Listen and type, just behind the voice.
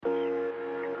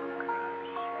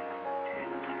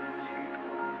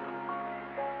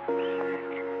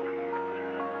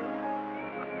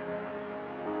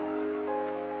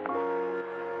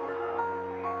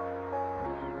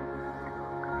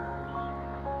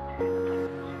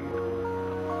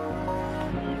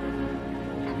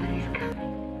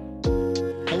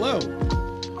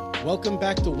Welcome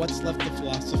back to What's Left of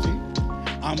Philosophy.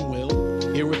 I'm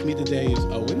Will. Here with me today is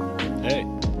Owen. Hey.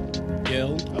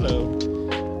 Gil. Hello.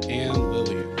 And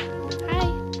Lillian.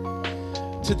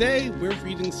 Hi. Today, we're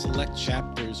reading select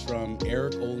chapters from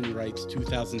Erik Olin Wright's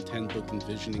 2010 book,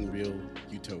 Envisioning Real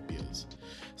Utopias.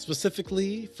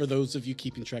 Specifically, for those of you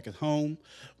keeping track at home,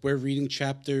 we're reading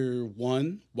Chapter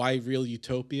 1, Why Real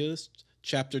Utopias,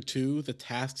 Chapter 2, The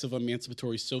Tasks of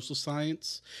Emancipatory Social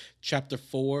Science, Chapter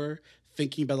 4,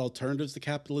 Thinking About Alternatives to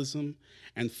Capitalism,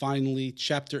 and finally,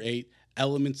 Chapter 8,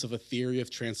 Elements of a Theory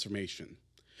of Transformation.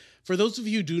 For those of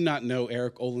you who do not know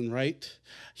Erik Olin Wright,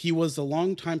 he was a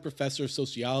longtime professor of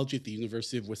sociology at the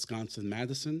University of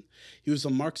Wisconsin-Madison. He was a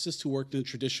Marxist who worked in a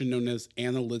tradition known as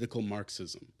analytical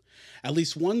Marxism. At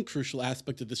least one crucial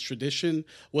aspect of this tradition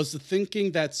was the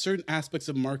thinking that certain aspects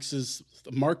of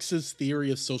Marx's theory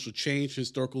of social change and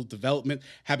historical development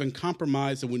had been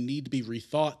compromised and would need to be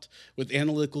rethought with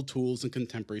analytical tools in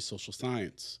contemporary social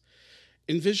science.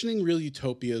 Envisioning Real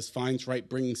Utopias finds Wright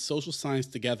bringing social science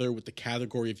together with the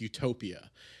category of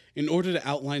utopia in order to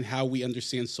outline how we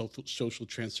understand social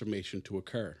transformation to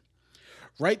occur.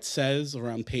 Wright says,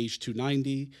 around page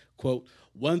 290, quote,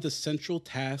 "One of the central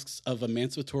tasks of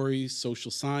emancipatory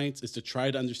social science is to try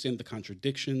to understand the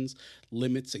contradictions,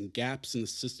 limits, and gaps in the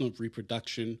system of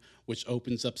reproduction, which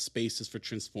opens up spaces for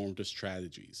transformative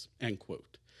strategies," end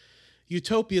quote.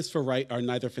 Utopias for Wright are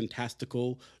neither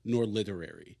fantastical nor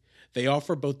literary. They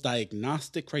offer both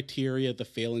diagnostic criteria of the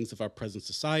failings of our present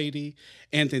society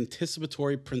and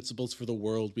anticipatory principles for the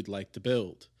world we'd like to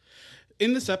build.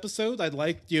 In this episode, I'd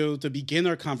like to begin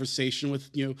our conversation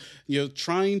with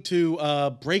trying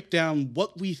to break down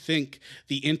what we think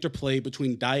the interplay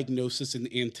between diagnosis and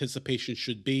anticipation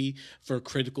should be for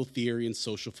critical theory and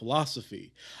social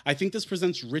philosophy. I think this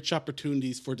presents rich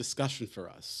opportunities for discussion for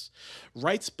us.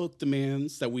 Wright's book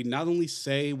demands that we not only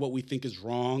say what we think is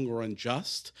wrong or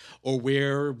unjust or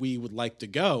where we would like to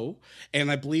go, and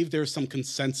I believe there's some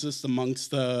consensus amongst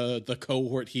the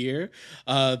cohort here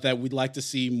that we'd like to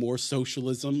see more socialism,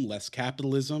 less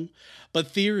capitalism. But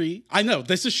theory, I know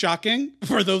this is shocking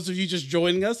for those of you just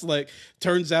joining us. Like,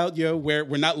 turns out,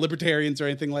 we're not libertarians or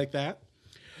anything like that.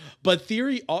 But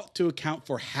theory ought to account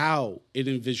for how it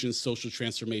envisions social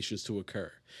transformations to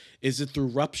occur. Is it through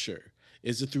rupture?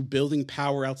 Is it through building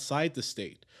power outside the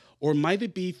state? Or might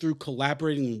it be through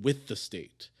collaborating with the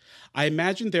state? I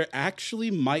imagine there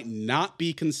actually might not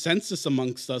be consensus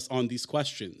amongst us on these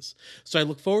questions. So I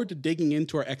look forward to digging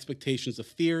into our expectations of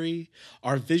theory,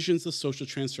 our visions of social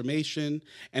transformation,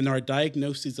 and our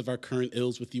diagnoses of our current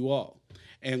ills with you all.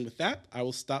 And with that, I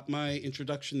will stop my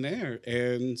introduction there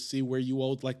and see where you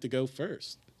all would like to go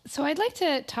first. So I'd like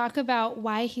to talk about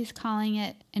why he's calling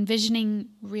it Envisioning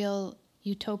Real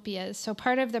Utopias. So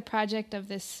part of the project of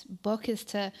this book is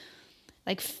to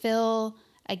fill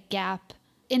a gap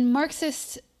in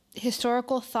Marxist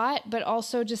historical thought, but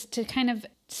also just to kind of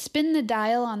spin the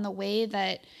dial on the way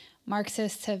that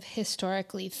Marxists have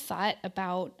historically thought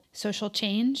about social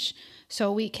change.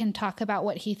 So we can talk about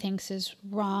what he thinks is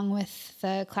wrong with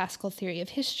the classical theory of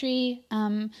history,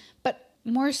 but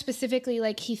more specifically,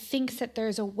 he thinks that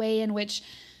there's a way in which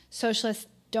socialists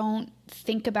don't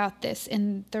think about this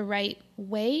in the right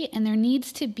way, and there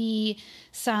needs to be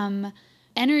some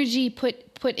energy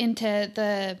put into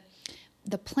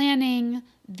the planning,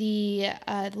 the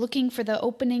looking for the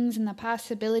openings and the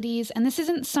possibilities. And this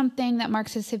isn't something that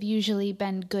Marxists have usually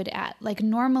been good at.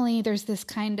 Normally there's this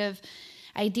kind of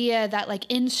idea that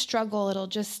in struggle, it'll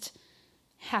just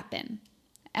happen.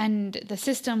 And the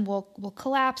system will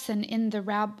collapse, and in the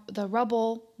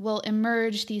rubble will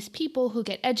emerge these people who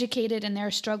get educated in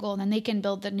their struggle, and then they can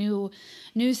build the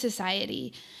new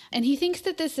society. And he thinks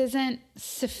that this isn't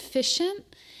sufficient,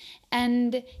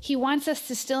 and he wants us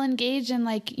to still engage in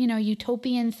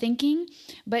utopian thinking,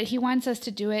 but he wants us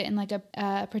to do it in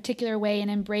a particular way and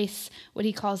embrace what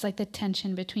he calls the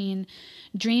tension between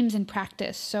dreams and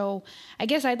practice. So I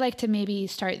guess I'd like to maybe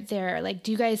start there.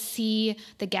 Do you guys see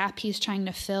the gap he's trying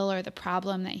to fill or the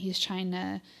problem that he's trying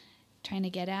to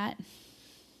get at?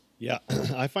 Yeah,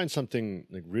 I find something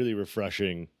really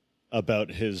refreshing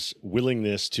about his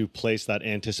willingness to place that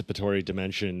anticipatory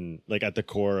dimension at the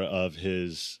core of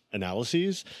his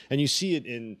analyses. And you see it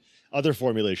in other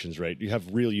formulations, right? You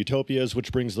have Real Utopias,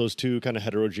 which brings those two kind of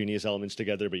heterogeneous elements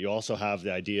together, but you also have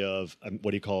the idea of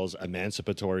what he calls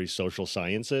emancipatory social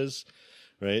sciences,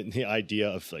 right? And the idea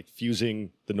of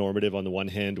fusing the normative on the one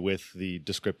hand with the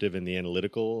descriptive and the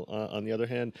analytical on the other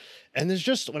hand. And there's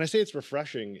just, when I say it's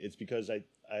refreshing, it's because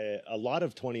a lot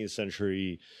of 20th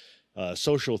century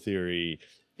social theory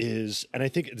is, and I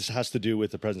think this has to do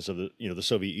with the presence of the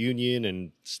Soviet Union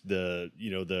and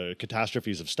the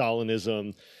catastrophes of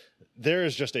Stalinism, there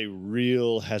is just a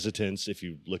real hesitance. If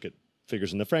you look at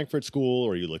figures in the Frankfurt School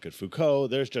or you look at Foucault,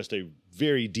 there's just a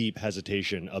very deep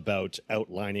hesitation about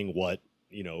outlining what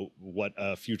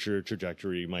a future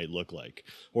trajectory might look like,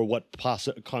 or what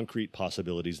concrete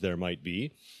possibilities there might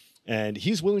be. And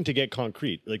he's willing to get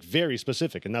concrete, like very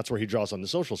specific. And that's where he draws on the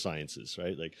social sciences,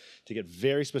 right? Like to get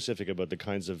very specific about the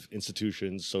kinds of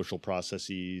institutions, social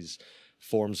processes,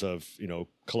 forms of,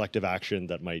 collective action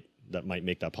that might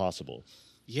make that possible.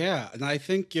 Yeah, and I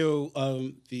think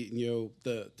the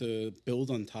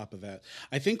build on top of that.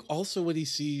 I think also what he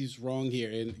sees wrong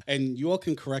here, and you all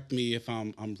can correct me if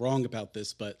I'm wrong about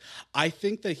this, but I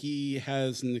think that he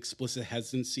has an explicit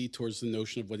hesitancy towards the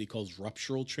notion of what he calls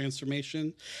ruptural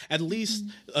transformation, at least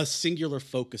a singular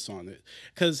focus on it,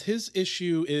 because his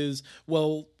issue is,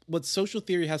 well, what social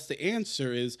theory has to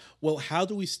answer is, well, how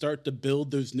do we start to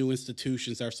build those new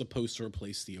institutions that are supposed to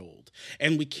replace the old?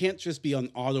 And we can't just be on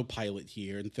autopilot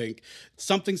here and think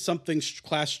something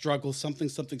class struggle, something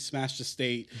smash the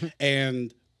state,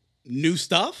 and new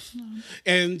stuff.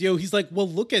 And he's like, well,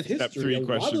 look at history. Step 3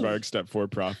 question mark, step 4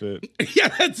 profit.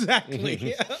 Yeah,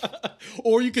 exactly.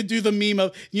 Or you could do the meme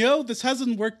of, this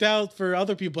hasn't worked out for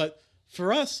other people, but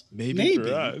for us, maybe.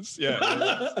 For us,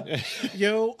 yeah.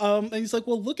 And he's like,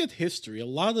 well, look at history. A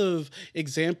lot of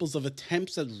examples of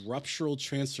attempts at ruptural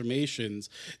transformations,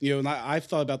 and I've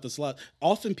thought about this a lot.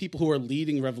 Often people who are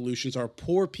leading revolutions are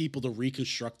poor people to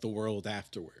reconstruct the world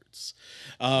afterwards.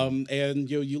 And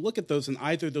you look at those, and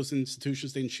either those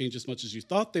institutions didn't change as much as you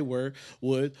thought they would,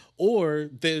 or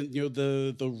then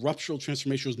the ruptural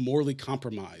transformation was morally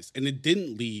compromised, and it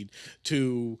didn't lead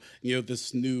to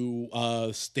this new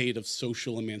state of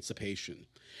social emancipation.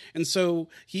 And so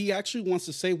he actually wants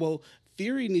to say, well,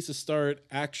 theory needs to start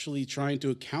actually trying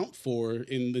to account for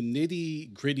in the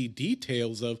nitty gritty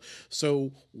details of,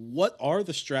 so what are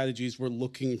the strategies we're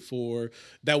looking for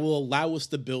that will allow us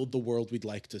to build the world we'd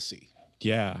like to see?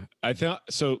 Yeah, I thought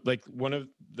so. Like one of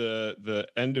the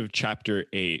end of chapter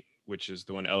 8, which is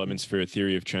the one, Elements for a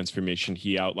Theory of Transformation,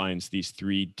 he outlines these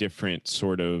 3 different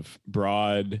sort of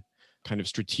broad kind of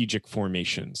strategic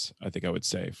formations, I think I would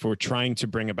say, for trying to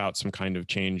bring about some kind of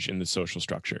change in the social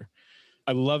structure.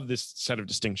 I love this set of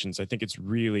distinctions. I think it's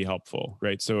really helpful,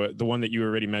 right? So the one that you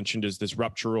already mentioned is this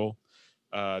ruptural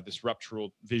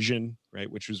vision,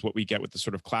 right? Which is what we get with the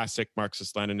sort of classic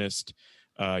Marxist-Leninist,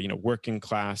 working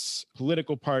class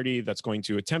political party that's going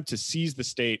to attempt to seize the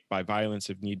state by violence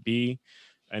if need be.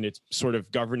 And its sort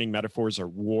of governing metaphors are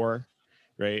war,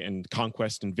 right? And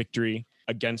conquest and victory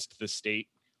against the state.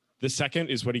 The second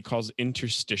is what he calls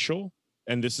interstitial.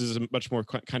 And this is a much more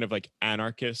kind of like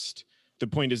anarchist. The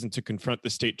point isn't to confront the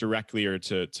state directly or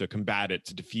to combat it,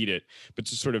 to defeat it, but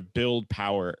to sort of build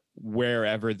power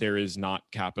wherever there is not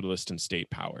capitalist and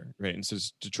state power, right? And so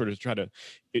to try to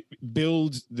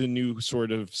build the new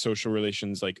sort of social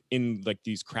relations like in like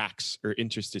these cracks or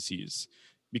interstices.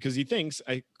 Because he thinks,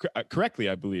 correctly,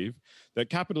 I believe, that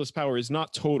capitalist power is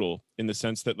not total in the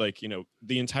sense that,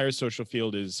 the entire social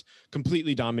field is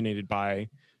completely dominated by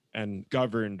and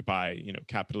governed by,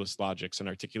 capitalist logics and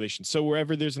articulations. So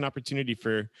wherever there's an opportunity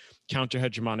for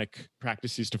counter-hegemonic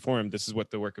practices to form, this is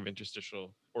what the work of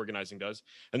interstitial organizing does.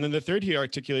 And then the third he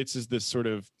articulates is this sort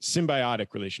of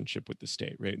symbiotic relationship with the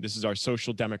state, right? This is our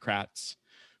social democrats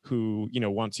who,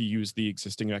 want to use the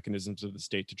existing mechanisms of the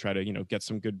state to try to, get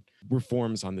some good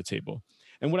reforms on the table.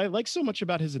 And what I like so much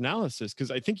about his analysis, because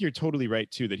I think you're totally right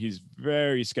too, that he's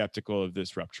very skeptical of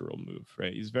this ruptural move,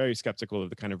 right? He's very skeptical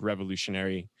of the kind of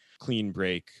revolutionary, clean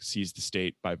break, seize the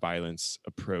state by violence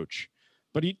approach.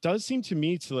 But he does seem to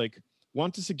me to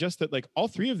want to suggest that all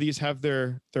 3 of these have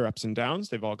their ups and downs.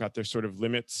 They've all got their sort of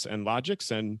limits and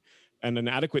logics, and an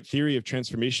adequate theory of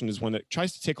transformation is one that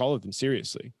tries to take all of them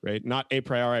seriously, right? Not a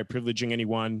priori privileging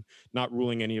anyone, not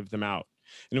ruling any of them out.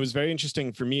 And it was very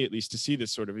interesting for me, at least, to see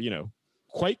this sort of,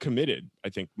 quite committed, I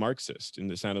think, Marxist in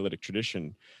this analytic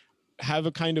tradition have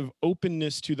a kind of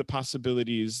openness to the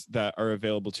possibilities that are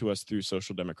available to us through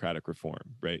social democratic reform,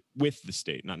 right? With the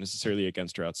state, not necessarily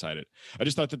against or outside it. I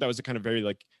just thought that was a kind of very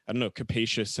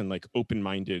capacious and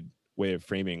open-minded way of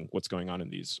framing what's going on in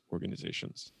these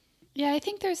organizations. Yeah, I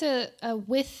think there's a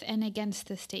with and against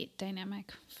the state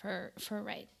dynamic for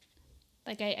Wright.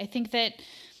 I think that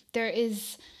there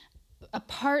is a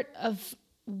part of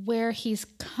where he's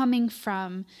coming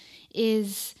from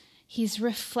is he's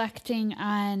reflecting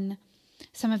on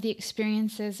some of the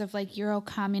experiences of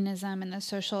Eurocommunism and the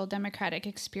social democratic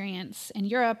experience in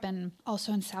Europe and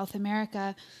also in South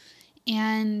America.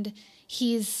 And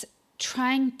he's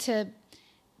trying to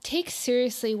take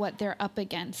seriously what they're up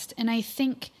against. And I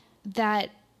think that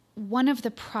one of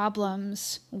the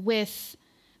problems with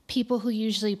people who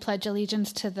usually pledge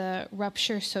allegiance to the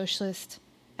rupture socialist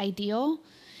ideal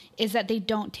is that they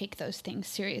don't take those things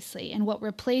seriously. And what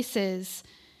replaces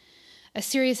a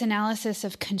serious analysis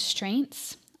of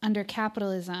constraints under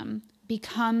capitalism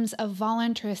becomes a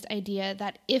voluntarist idea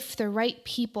that if the right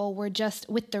people were just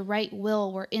with the right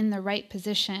will, were in the right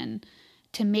position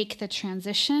to make the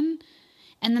transition,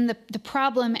 and then the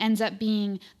problem ends up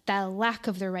being the lack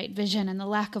of the right vision and the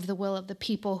lack of the will of the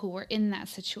people who were in that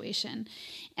situation.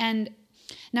 And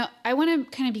now I want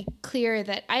to kind of be clear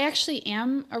that I actually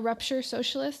am a rupture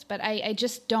socialist, but I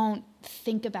just don't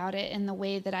think about it in the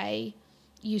way that I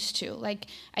used to. Like,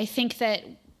 I think that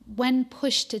when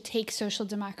pushed to take social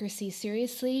democracy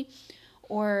seriously,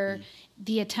 or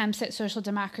the attempts at social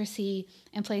democracy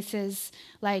in places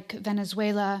like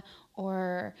Venezuela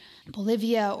or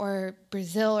Bolivia or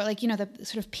Brazil, or like, you know, the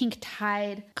sort of pink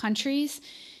tide countries,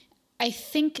 I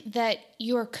think that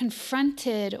you're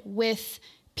confronted with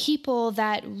people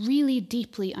that really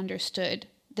deeply understood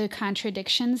the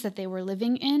contradictions that they were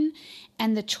living in,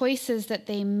 and the choices that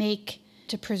they make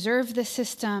to preserve the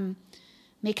system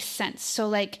makes sense. So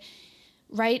like,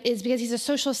 Wright is, because he's a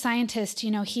social scientist,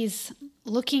 you know, he's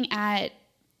looking at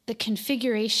the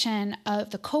configuration of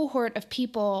the cohort of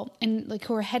people and like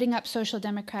who were heading up social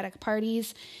democratic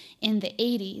parties in the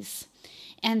 80s.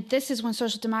 And this is when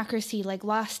social democracy like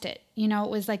lost it. You know, it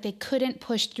was like they couldn't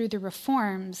push through the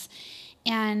reforms.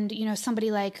 And, you know,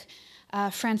 somebody like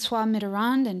Francois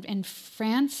Mitterrand in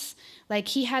France, like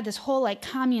he had this whole like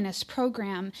communist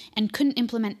program and couldn't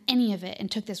implement any of it and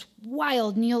took this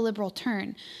wild neoliberal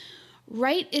turn.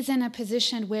 Wright is in a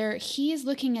position where he is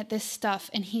looking at this stuff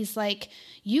and he's like,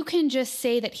 you can just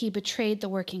say that he betrayed the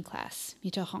working class,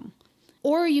 Mitterrand,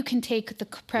 or you can take the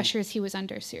pressures he was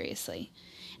under seriously.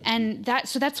 And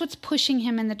that's what's pushing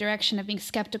him in the direction of being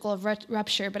skeptical of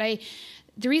rupture. But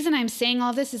the reason I'm saying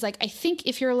all this is like, I think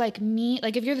if you're like me,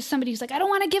 like if you're somebody who's like, I don't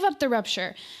want to give up the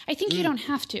rupture, I think you don't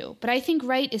have to. But I think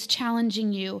Wright is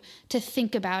challenging you to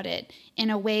think about it in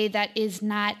a way that is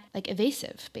not like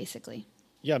evasive, basically.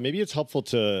 Yeah, maybe it's helpful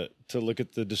to look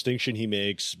at the distinction he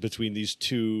makes between these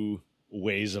two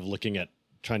ways of looking at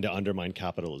trying to undermine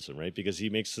capitalism, right? Because he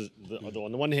makes, on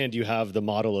the one hand, you have the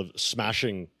model of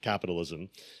smashing capitalism.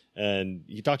 And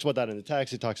he talks about that in the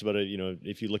text. He talks about it, you know,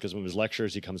 if you look at some of his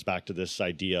lectures, he comes back to this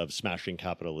idea of smashing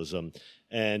capitalism.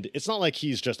 And it's not like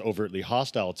he's just overtly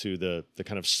hostile to the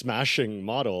kind of smashing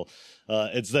model.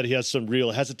 It's that he has some real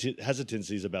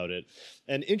hesitancies about it.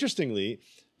 And interestingly,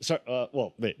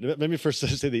 let me first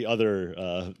say the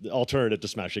other alternative to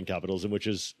smashing capitalism, which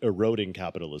is eroding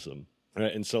capitalism.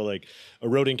 Right. And so like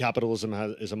eroding capitalism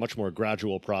is a much more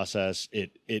gradual process.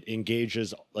 It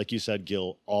engages, like you said,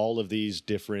 Gil, all of these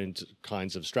different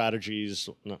kinds of strategies,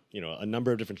 you know, a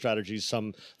number of different strategies,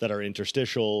 some that are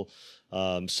interstitial,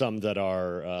 some that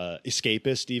are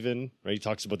escapist even, right? He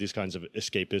talks about these kinds of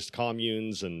escapist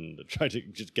communes and try to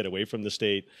just get away from the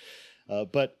state.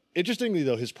 But interestingly,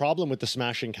 though, his problem with the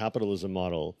smashing capitalism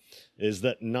model is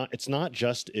that it's not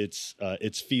just its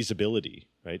feasibility,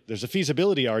 right? There's a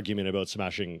feasibility argument about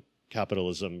smashing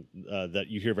capitalism that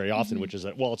you hear very often, which is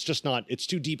that, well, it's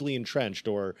too deeply entrenched,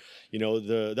 or, you know,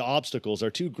 the obstacles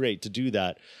are too great to do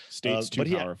that. State's too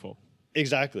powerful.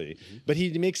 Exactly. But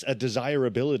he makes a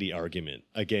desirability argument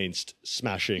against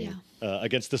smashing,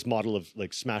 against this model of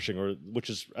like smashing, or which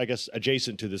is, I guess,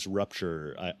 adjacent to this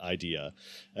rupture idea.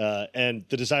 And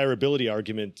the desirability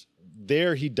argument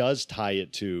there, he does tie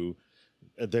it to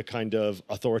the kind of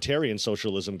authoritarian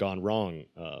socialism gone wrong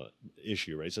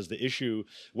issue, right? It says the issue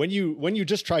when you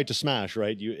just try to smash,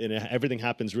 right? Everything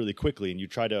happens really quickly, and you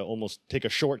try to almost take a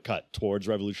shortcut towards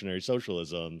revolutionary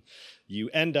socialism. You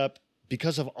end up,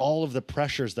 because of all of the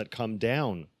pressures that come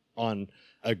down on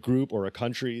a group or a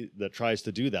country that tries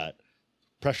to do that,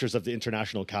 pressures of the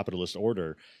international capitalist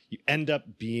order, you end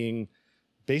up being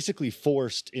basically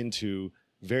forced into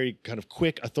very kind of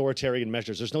quick authoritarian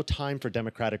measures. There's no time for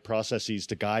democratic processes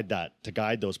to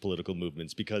guide those political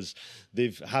movements, because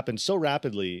they've happened so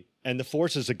rapidly, and the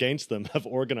forces against them have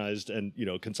organized and, you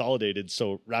know, consolidated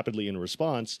so rapidly in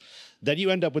response that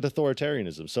you end up with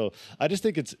authoritarianism. So I just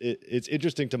think it's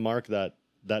interesting to mark that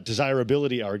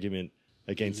desirability argument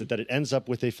against it, that it ends up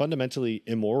with a fundamentally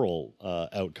immoral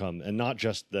outcome, and not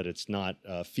just that it's not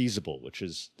feasible, which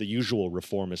is the usual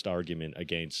reformist argument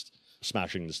against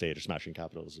smashing the state or smashing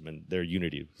capitalism and their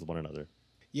unity with one another.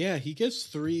 Yeah, he gives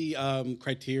three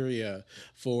criteria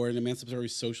for an emancipatory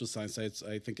social science that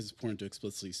I think is important to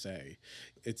explicitly say.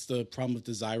 It's the problem of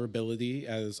desirability,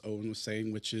 as Owen was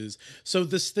saying, which is, so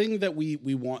this thing that we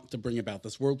want to bring about,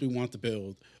 this world we want to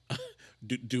build,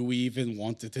 do we even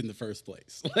want it in the first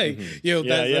place? Like,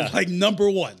 that's like number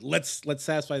one. Let's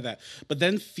satisfy that. But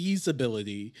then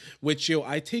feasibility, which,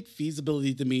 I take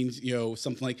feasibility to mean,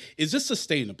 something like, is this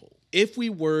sustainable? If we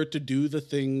were to do the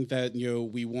thing that,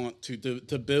 we want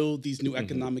to build these new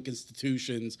economic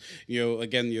institutions,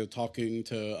 again, talking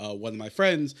to one of my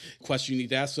friends, question you need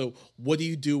to ask, so what do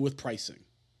you do with pricing?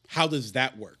 How does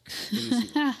that work?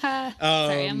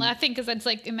 Sorry, I'm laughing because it's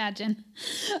like, imagine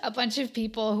a bunch of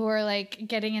people who are like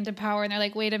getting into power and they're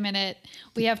like, wait a minute,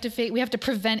 we have to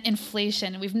prevent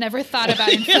inflation. We've never thought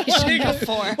about inflation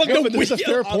before. Well, but there's a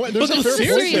fair point. There's a fair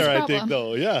point there, I think,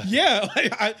 though. Yeah. Yeah.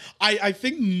 I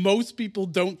think most people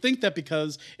don't think that,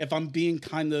 because if I'm being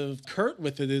kind of curt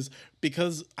with it, is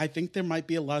because I think there might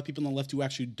be a lot of people on the left who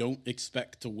actually don't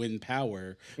expect to win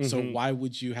power. So why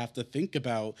would you have to think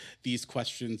about these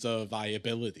questions of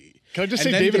viability? Can I just say,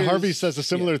 David Harvey says a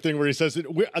similar thing where he says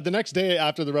that the next day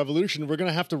after the revolution, we're going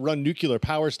to have to run nuclear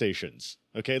power stations.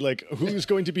 Okay, like who's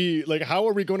going to be like, how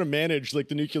are we going to manage like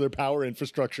the nuclear power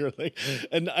infrastructure? Like,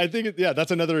 and I think,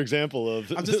 that's another example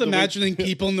of. I'm just imagining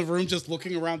people in the room just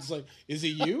looking around, just like, is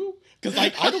it you? Because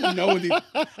like I don't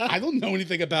know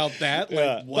anything about that.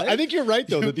 Like, what? I think you're right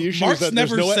though, that the issue Marx is that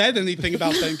never said anything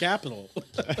about Then Capital.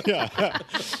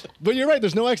 But you're right.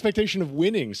 There's no expectation of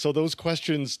winning, so those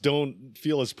questions don't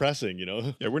feel as pressing.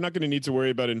 Yeah, we're not going to need to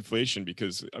worry about inflation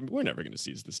because we're never going to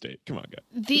seize the state. Come on, guys.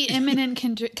 The imminent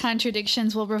contradictions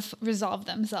will resolve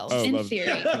themselves in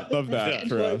theory. Love that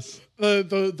for us.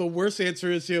 The worst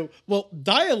answer is, well,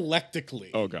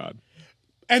 dialectically. Oh God.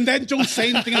 And then don't say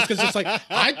anything else, because it's like,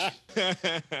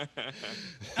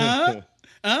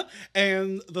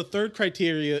 and the third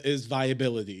criteria is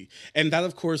viability. And that,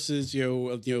 of course, is,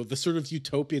 the sort of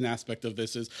utopian aspect of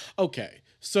this is, okay,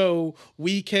 so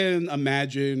we can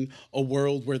imagine a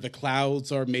world where the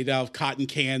clouds are made out of cotton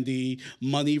candy,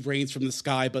 money rains from the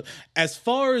sky. But as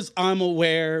far as I'm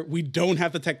aware, we don't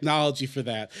have the technology for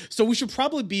that. So we should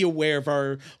probably be aware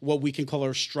of what we can call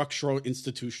our structural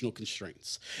institutional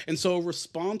constraints. And so a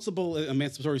responsible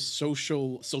emancipatory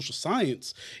social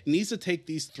science needs to take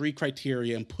these three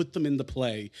criteria and put them into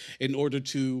play in order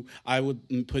to, I would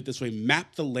put it this way,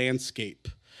 map the landscape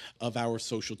of our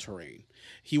social terrain.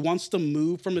 He wants to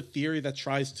move from a theory that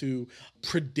tries to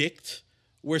predict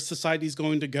where society is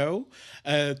going to go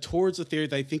towards a theory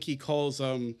that I think he calls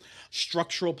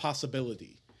structural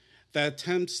possibility, that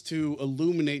attempts to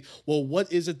illuminate, well,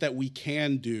 what is it that we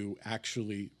can do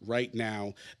actually right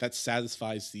now that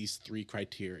satisfies these three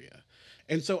criteria?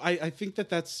 And so I think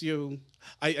that's,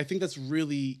 I think that's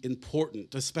really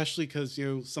important, especially because,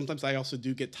 sometimes I also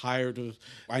do get tired of,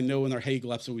 I know in our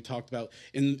Hegel episode we talked about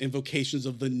invocations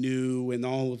of the new and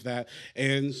all of that.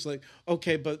 And it's like,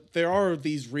 okay, but there are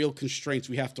these real constraints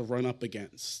we have to run up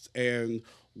against. And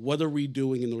what are we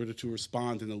doing in order to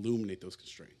respond and illuminate those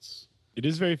constraints? It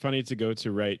is very funny to go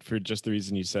to Wright for just the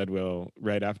reason you said, Will,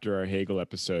 right after our Hegel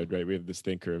episode, right? We have this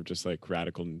thinker of just like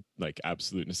radical, like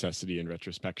absolute necessity and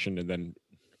retrospection. And then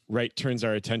Wright turns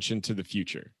our attention to the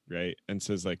future, right? And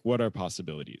says like, what are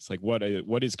possibilities? Like what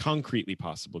is concretely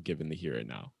possible given the here and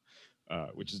now?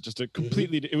 Which is just a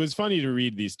completely, it was funny to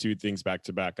read these two things back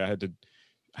to back. I had to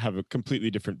have a completely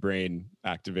different brain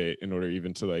activate in order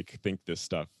even to like think this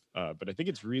stuff. But I think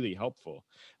it's really helpful.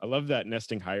 I love that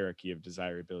nesting hierarchy of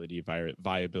desirability,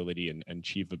 viability, and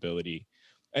achievability.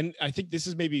 And I think this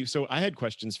is maybe, so I had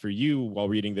questions for you while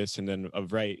reading this, and then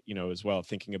of Wright, as well,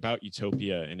 thinking about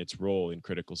utopia and its role in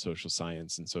critical social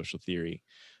science and social theory.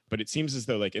 But it seems as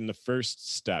though like in the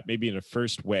first step, maybe in a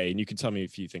first way, and you can tell me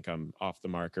if you think I'm off the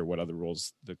mark or what other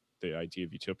roles the idea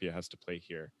of utopia has to play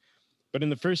here. But in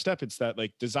the first step, it's that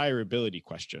like desirability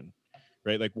question,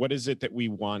 right? Like, what is it that we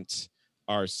want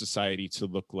our society to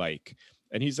look like?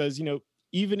 And he says,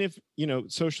 even if,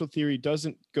 social theory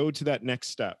doesn't go to that next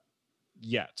step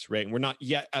yet, right? And we're not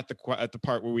yet at the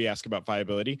part where we ask about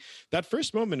viability. That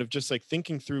first moment of just like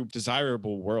thinking through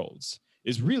desirable worlds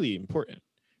is really important,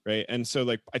 right? And so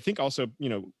like, I think also,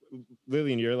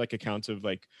 Lillian, your like account of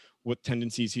like what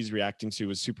tendencies he's reacting to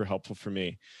was super helpful for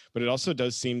me. But it also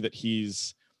does seem that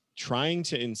he's trying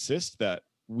to insist that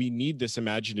we need this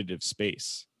imaginative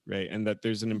space, right? And that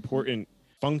there's an important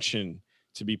function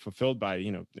to be fulfilled by,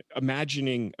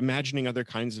 imagining other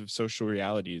kinds of social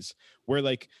realities where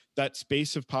like that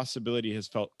space of possibility has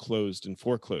felt closed and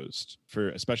foreclosed for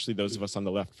especially those of us on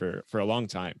the left for a long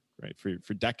time, right?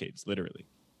 For decades, literally.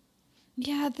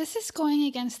 Yeah, this is going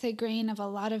against the grain of a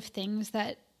lot of things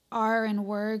that are and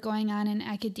were going on in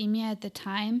academia at the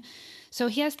time. So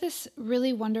he has this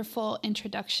really wonderful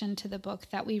introduction to the book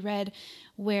that we read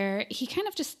where he kind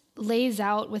of just lays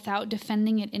out, without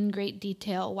defending it in great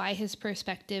detail, why his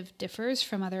perspective differs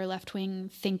from other left-wing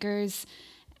thinkers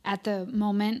at the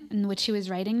moment in which he was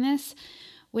writing this,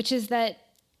 which is that,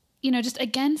 just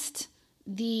against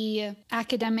the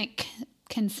academic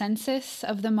consensus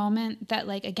of the moment, that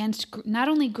like against not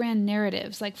only grand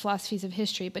narratives like philosophies of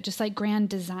history, but just like grand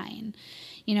design.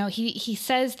 He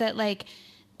says that like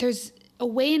there's a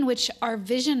way in which our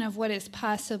vision of what is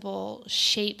possible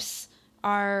shapes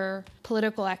our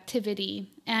political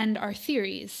activity and our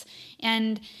theories.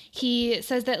 And he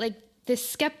says that like this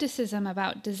skepticism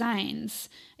about designs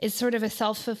is sort of a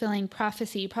self-fulfilling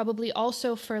prophecy, probably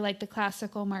also for like the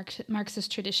classical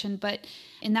Marxist tradition. But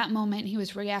in that moment, he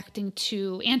was reacting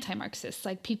to anti-Marxists,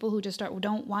 like people who just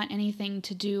don't want anything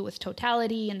to do with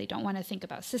totality, and they don't want to think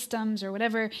about systems or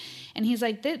whatever. And he's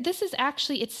like, this is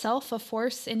actually itself a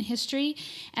force in history,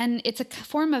 and it's a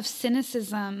form of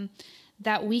cynicism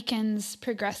that weakens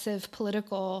progressive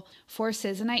political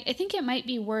forces. And I think it might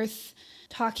be worth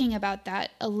talking about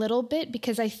that a little bit,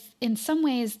 because in some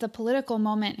ways the political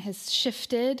moment has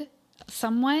shifted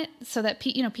somewhat, so that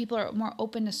people are more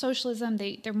open to socialism.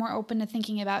 They're more open to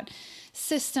thinking about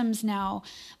systems now.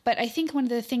 But I think one of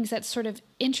the things that's sort of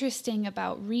interesting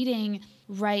about reading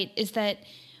Wright is that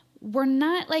we're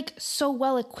not like so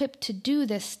well equipped to do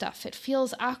this stuff. It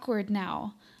feels awkward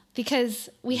now, because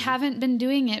we haven't been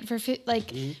doing it for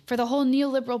for the whole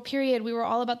neoliberal period. We were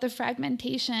all about the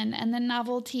fragmentation and the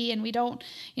novelty, and we don't,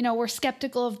 we're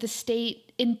skeptical of the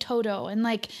state in toto and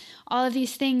like all of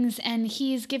these things. And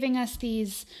he's giving us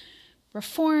these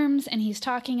reforms, and he's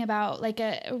talking about like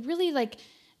a really like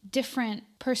different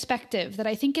perspective that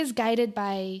I think is guided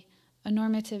by a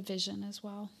normative vision as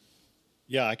well.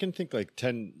 Yeah, I can think like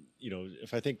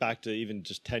if I think back to even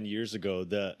just 10 years ago,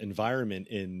 the environment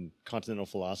in continental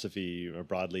philosophy or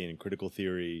broadly in critical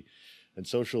theory and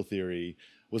social theory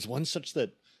was one such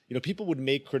that, people would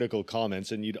make critical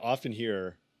comments, and you'd often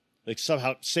hear like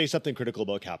somehow say something critical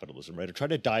about capitalism, right? Or try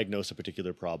to diagnose a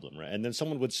particular problem, right? And then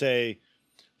someone would say,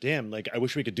 damn, like I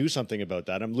wish we could do something about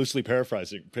that. I'm loosely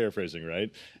paraphrasing,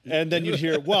 right? And then you'd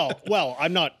hear, well, we're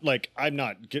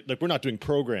not doing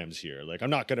programs here. Like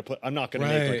I'm not going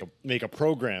to make a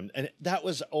program. And that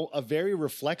was a very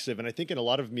reflexive, and I think in a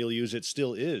lot of milieus it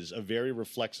still is a very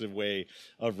reflexive way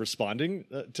of responding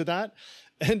to that.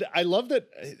 And I love that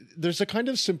there's a kind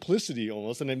of simplicity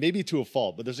almost, and maybe to a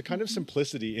fault, but there's a kind of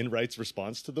simplicity in Wright's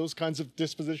response to those kinds of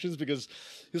dispositions, because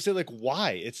he'll say like,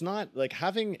 why? It's not like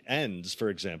having ends, for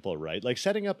example, right? Like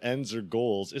setting up ends or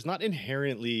goals is not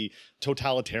inherently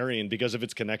totalitarian because of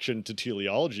its connection to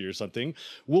teleology or something.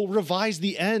 We'll revise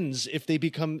the ends if they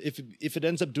become, if it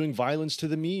ends up doing violence to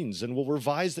the means, and we'll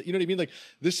revise that. You know what I mean? Like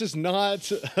this is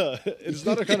not, it's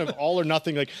not a kind of all or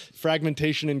nothing, like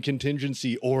fragmentation and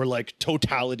contingency, or like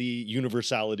totality,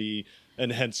 universality,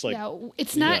 and hence like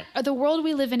it's not the world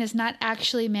we live in is not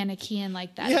actually Manichaean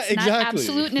like that. It's not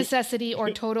absolute necessity or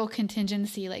total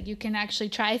contingency. Like you can actually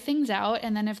try things out,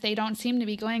 and then if they don't seem to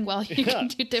be going well, you can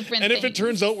do different things. And if it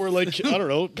turns out we're like, I don't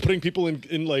know, putting people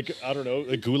in like, I don't know,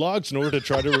 like gulags in order to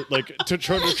try to like to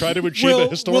achieve a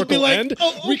historical end,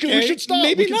 we should stop.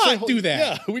 Maybe not do that.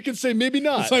 Yeah, we can say maybe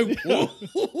not. It's like,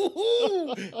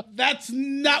 whoa, that's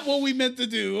not what we meant to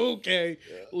do. Okay,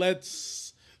 let's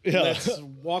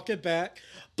walk it back.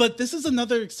 But this is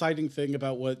another exciting thing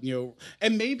about what,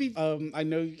 and maybe I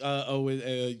know,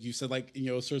 you said like,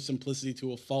 sort of simplicity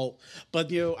to a fault,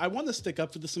 but, I want to stick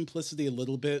up for the simplicity a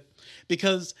little bit,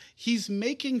 because he's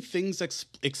making things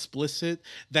explicit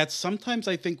that sometimes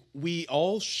I think we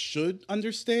all should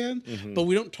understand, but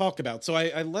we don't talk about. So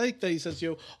I like that he says,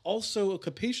 also a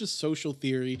capacious social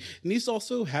theory needs to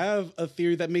also have a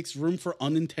theory that makes room for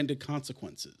unintended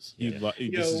consequences.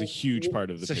 This is a huge part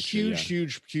of the picture. It's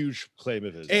a huge claim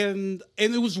of his. And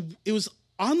it was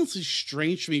honestly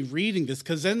strange to me reading this,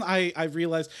 because then I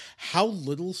realized how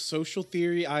little social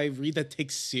theory I read that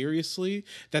takes seriously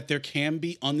that there can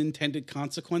be unintended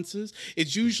consequences.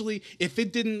 It's usually, if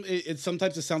it didn't,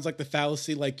 sometimes it sounds like the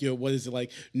fallacy, like, what is it,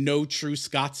 like no true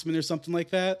Scotsman or something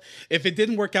like that. If it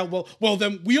didn't work out well,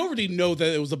 then we already know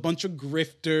that it was a bunch of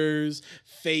grifters,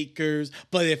 fakers.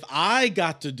 But if I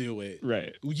got to do it,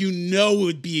 right,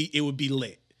 it would be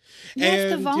lit.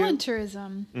 Yes, the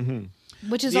voluntarism,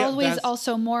 which is always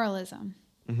also moralism.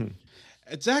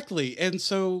 Exactly. And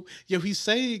so, he's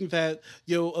saying that,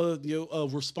 a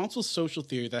responsible social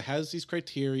theory that has these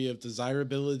criteria of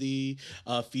desirability,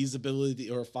 feasibility,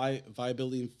 or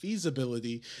viability and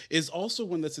feasibility is also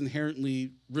one that's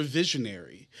inherently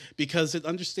revisionary, because it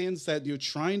understands that you're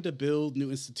trying to build new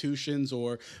institutions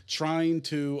or trying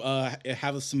to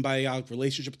have a symbiotic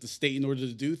relationship with the state in order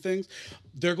to do things.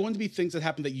 There are going to be things that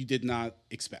happen that you did not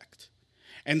expect.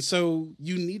 And so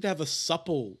you need to have a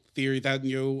supple theory that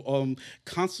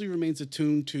constantly remains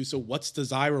attuned to what's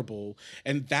desirable,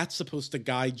 and that's supposed to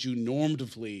guide you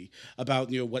normatively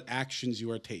about what actions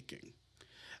you are taking.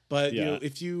 But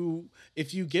if you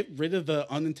get rid of the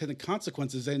unintended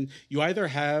consequences, then you either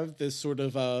have this sort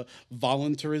of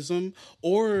voluntarism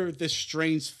or this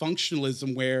strange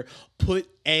functionalism where put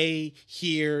A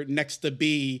here next to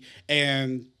B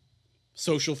and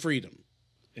social freedom.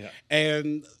 Yeah.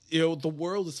 And the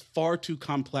world is far too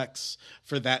complex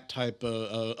for that type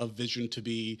of vision to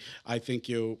be, I think,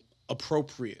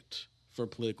 appropriate for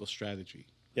political strategy.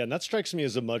 Yeah, and that strikes me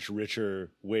as a much richer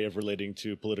way of relating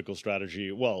to political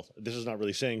strategy. Well, this is not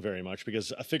really saying very much,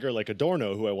 because a figure like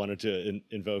Adorno, who I wanted to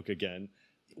invoke again,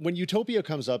 when utopia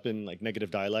comes up in like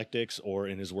negative dialectics or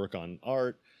in his work on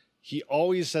art, he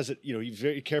always says it, he's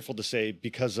very careful to say,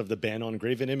 because of the ban on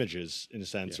graven images, in a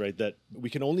sense, right? That we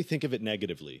can only think of it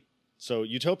negatively. So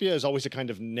utopia is always a kind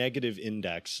of negative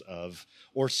index of,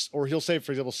 or he'll say,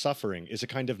 for example, suffering is a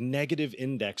kind of negative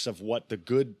index of what the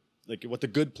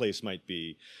good place might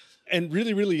be, and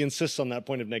really, really insists on that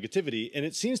point of negativity. And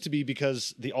it seems to be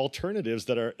because the alternatives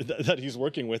that he's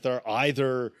working with are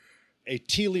either a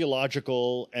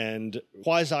teleological and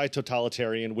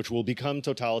quasi-totalitarian, which will become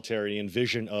totalitarian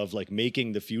vision of like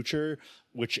making the future,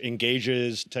 which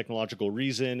engages technological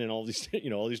reason and all these,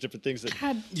 all these different things that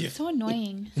so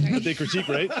annoying. that they critique,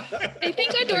 right? I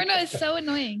think Adorno is so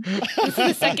annoying. This is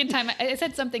the second time I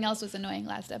said something else was annoying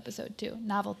last episode too.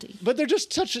 Novelty. But there's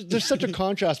such a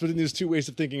contrast between these two ways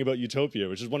of thinking about utopia,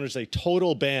 which is one is a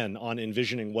total ban on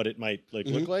envisioning what it might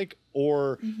look like,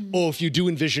 or if you do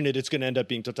envision it, it's going to end up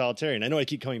being totalitarian. I know I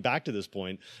keep coming back to this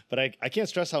point, but I can't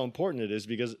stress how important it is,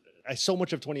 because so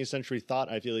much of 20th century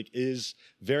thought, I feel like, is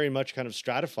very much kind of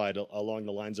stratified along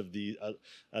the lines of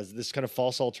as this kind of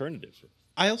false alternative.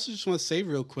 I also just want to say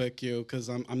real quick, because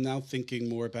I'm now thinking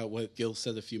more about what Gil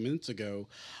said a few minutes ago.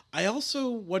 I also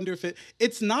wonder if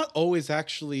it's not always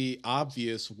actually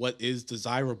obvious what is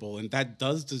desirable, and that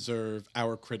does deserve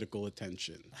our critical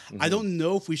attention. I don't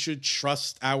know if we should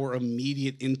trust our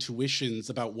immediate intuitions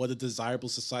about what a desirable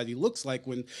society looks like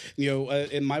when,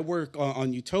 in my work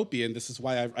on utopia, and this is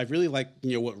why I really like,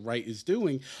 what Wright is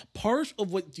doing, part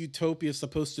of what utopia is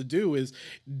supposed to do is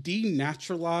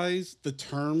denaturalize the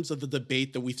terms of the debate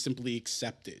that we've simply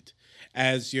accepted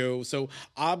as so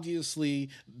obviously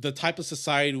the type of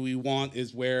society we want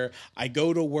is where I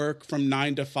go to work from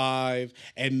 9 to 5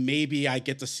 and maybe I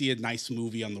get to see a nice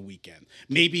movie on the weekend.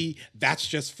 Maybe that's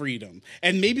just freedom.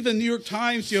 And maybe the New York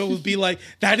Times will be like,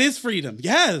 that is freedom.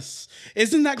 Yes.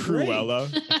 Isn't that great?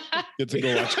 Cruella. Get to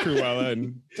go watch Cruella,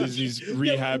 and Disney's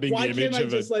rehabbing the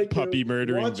image of a puppy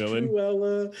murdering villain.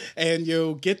 Cruella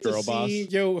and get to Girl see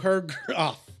boss. her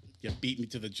you beat me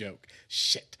to the joke.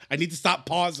 Shit. I need to stop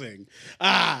pausing.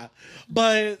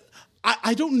 But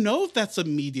I don't know if that's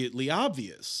immediately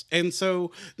obvious. And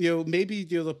so, maybe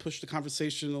to push the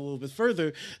conversation a little bit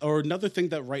further, or another thing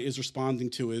that Wright is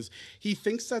responding to is he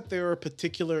thinks that there are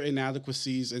particular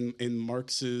inadequacies in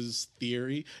Marx's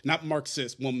theory, not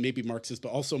Marxist, well, maybe Marxist, but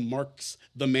also Marx,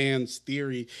 the man's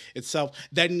theory itself,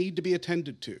 that need to be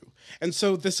attended to. And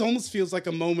so this almost feels like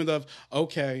a moment of,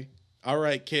 okay, all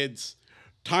right, kids,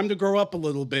 time to grow up a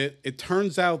little bit. It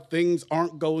turns out things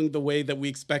aren't going the way that we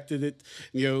expected it.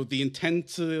 The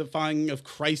intensifying of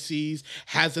crises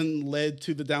hasn't led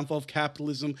to the downfall of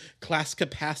capitalism. Class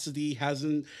capacity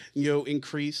hasn't,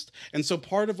 increased. And so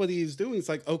part of what he's doing is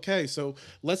like, okay, so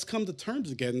let's come to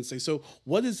terms again and say, so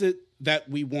what is it that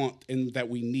we want and that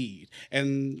we need?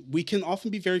 And we can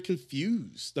often be very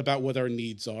confused about what our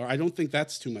needs are. I don't think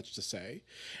that's too much to say.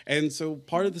 And so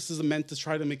part of this is meant to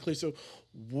try to make clear, so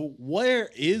where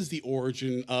is the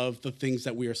origin of the things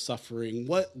that we are suffering?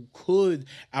 What could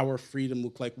our freedom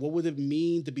look like? What would it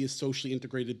mean to be a socially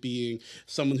integrated being,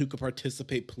 someone who could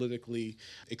participate politically,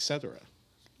 etc.?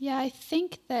 Yeah, I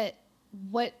think that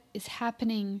what is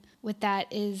happening with that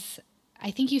is,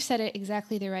 I think you said it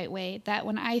exactly the right way, that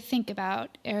when I think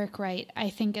about Eric Wright, I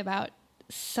think about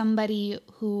somebody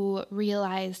who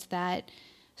realized that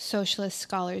socialist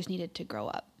scholars needed to grow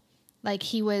up. Like,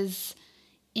 he was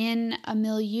in a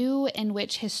milieu in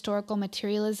which historical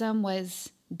materialism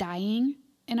was dying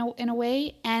in a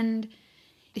way, and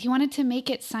he wanted to make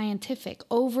it scientific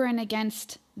over and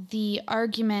against the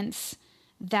arguments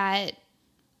that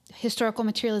historical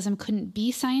materialism couldn't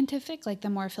be scientific, like the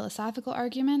more philosophical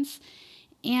arguments,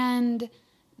 and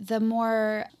the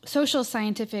more social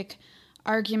scientific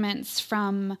arguments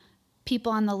from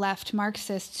people on the left,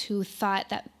 Marxists, who thought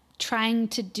that trying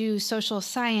to do social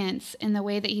science in the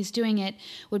way that he's doing it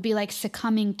would be like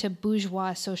succumbing to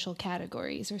bourgeois social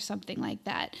categories or something like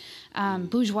that.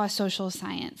 Bourgeois social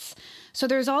science. So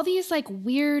there's all these like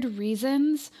weird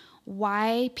reasons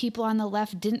why people on the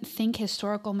left didn't think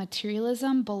historical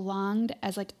materialism belonged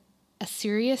as like a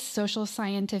serious social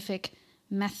scientific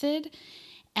method.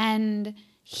 And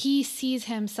he sees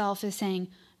himself as saying,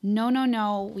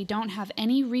 no, we don't have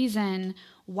any reason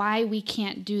why we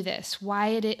can't do this,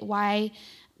 why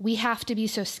we have to be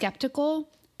so skeptical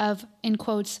of, in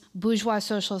quotes, bourgeois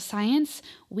social science.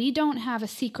 We don't have a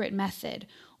secret method.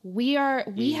 We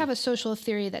have a social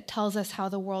theory that tells us how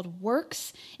the world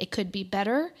works. It could be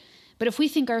better. But if we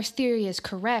think our theory is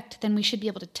correct, then we should be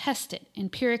able to test it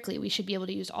empirically. We should be able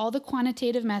to use all the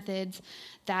quantitative methods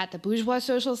that the bourgeois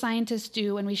social scientists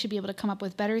do, and we should be able to come up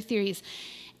with better theories.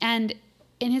 And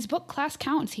in his book, Class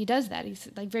Counts, he does that.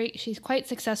 She's quite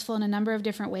successful in a number of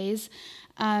different ways.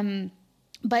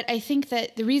 But I think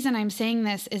that the reason I'm saying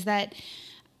this is that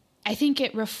I think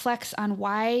it reflects on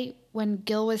why, when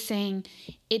Gil was saying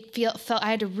it felt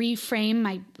I had to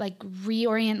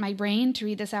reorient my brain to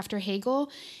read this after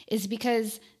Hegel, is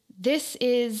because these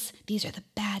are the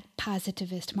bad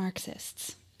positivist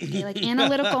Marxists. Okay, like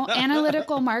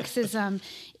analytical Marxism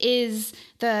is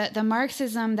the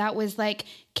Marxism that was like,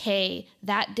 okay,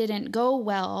 that didn't go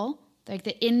well, like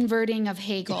the inverting of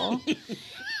Hegel.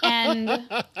 And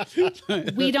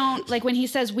we don't, like when he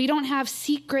says we don't have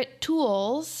secret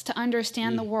tools to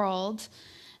understand the world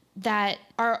that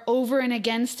are over and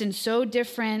against and so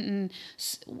different and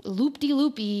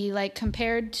loop-de-loopy, like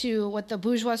compared to what the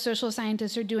bourgeois social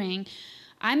scientists are doing,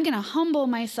 I'm going to humble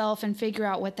myself and figure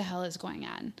out what the hell is going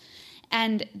on.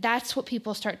 And that's what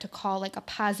people start to call like a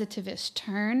positivist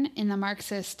turn in the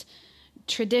Marxist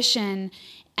tradition.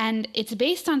 And it's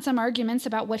based on some arguments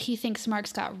about what he thinks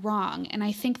Marx got wrong. And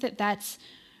I think that that's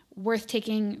worth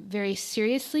taking very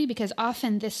seriously, because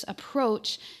often this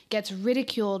approach gets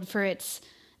ridiculed for it's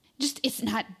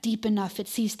not deep enough. It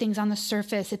sees things on the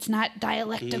surface. It's not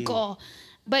dialectical.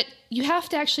 But you have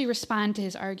to actually respond to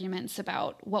his arguments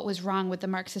about what was wrong with the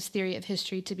Marxist theory of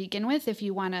history to begin with, if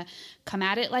you want to come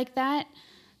at it like that.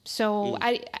 So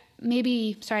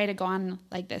sorry to go on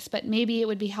like this, but maybe it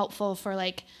would be helpful for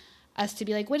like us to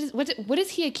be like, what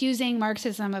is he accusing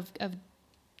Marxism of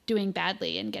doing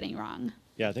badly and getting wrong?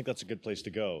 Yeah, I think that's a good place to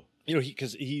go. You know,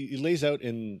 because he lays out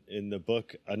in the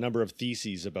book a number of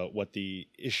theses about what the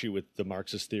issue with the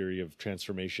Marxist theory of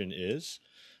transformation is.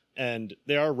 And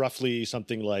they are roughly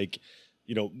something like,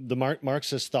 you know, the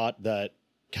Marxists thought that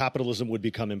capitalism would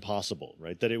become impossible,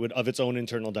 right? That it would, of its own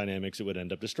internal dynamics, it would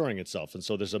end up destroying itself. And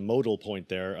so there's a modal point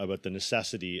there about the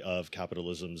necessity of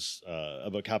capitalism's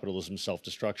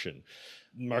self-destruction.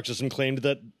 Marxism claimed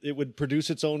that it would produce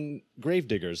its own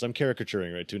gravediggers. I'm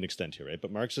caricaturing, right, to an extent here, right?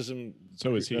 But Marxism...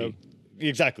 So is he.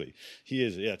 Exactly. He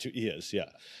is, yeah.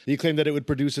 He claimed that it would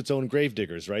produce its own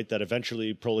gravediggers, right? That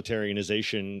eventually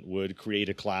proletarianization would create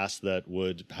a class that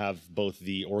would have both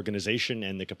the organization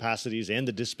and the capacities and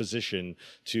the disposition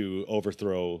to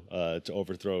overthrow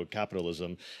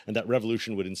capitalism, and that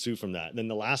revolution would ensue from that. And then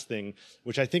the last thing,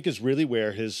 which I think is really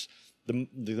where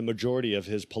the majority of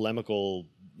his polemical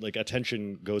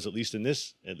attention goes, at least in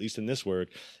this work,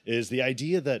 is the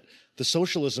idea that the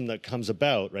socialism that comes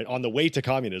about, right, on the way to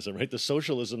communism, right, the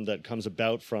socialism that comes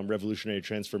about from revolutionary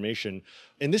transformation,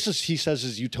 and this is, he says,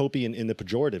 is utopian in the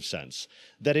pejorative sense,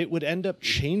 that it would end up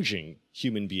changing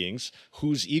human beings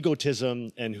whose egotism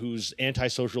and whose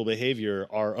antisocial behavior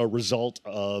are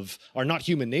not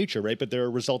human nature, right, but they're a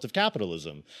result of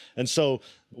capitalism. And so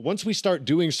once we start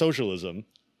doing socialism,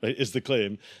 right, is the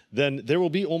claim, then there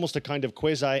will be almost a kind of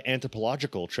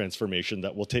quasi-anthropological transformation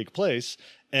that will take place,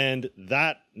 and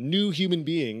that new human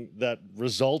being that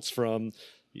results from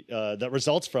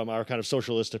our kind of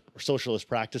socialist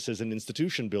practices and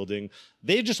institution building,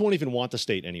 they just won't even want the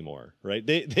state anymore, right?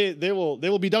 They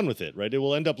will be done with it, right? It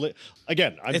will end up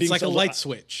again. It's like a light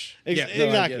switch.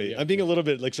 Exactly. I'm being a little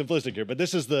bit simplistic here, but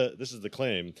this is the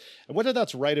claim, and whether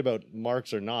that's right about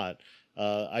Marx or not,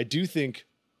 I do think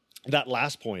that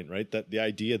last point, right? That the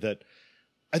idea that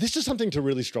this is something to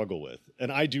really struggle with,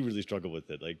 and I do really struggle with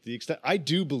it. Like the extent, I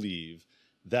do believe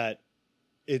that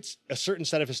it's a certain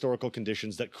set of historical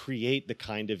conditions that create the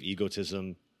kind of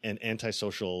egotism and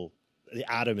antisocial, the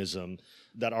atomism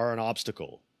that are an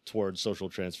obstacle towards social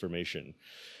transformation.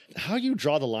 How you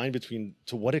draw the line between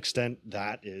to what extent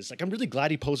that is, I'm really glad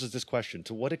he poses this question,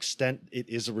 to what extent it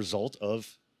is a result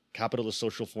of capitalist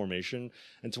social formation,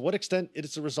 and to what extent it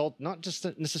is a result not just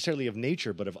necessarily of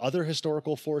nature, but of other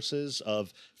historical forces,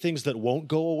 of things that won't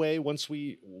go away once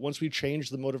we change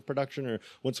the mode of production, or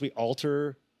once we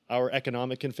alter our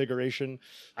economic configuration?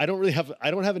 I don't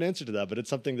have an answer to that, but it's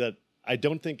something that I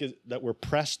don't think that we're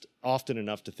pressed often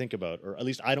enough to think about, or at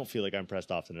least I don't feel like I'm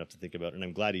pressed often enough to think about, and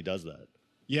I'm glad he does that.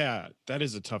 Yeah, that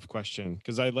is a tough question,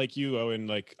 because I, like you, Owen,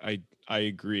 like I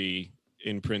agree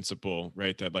in principle,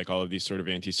 right, that like all of these sort of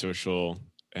antisocial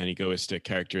and egoistic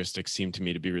characteristics seem to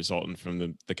me to be resultant from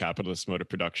the capitalist mode of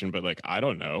production. But like, I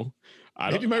don't know.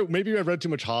 Maybe I've read too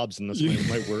much Hobbes, and that's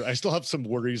my worry. I still have some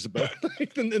worries about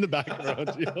like, in the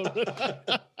background. You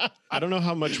know? I don't know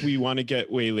how much we want to get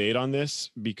waylaid on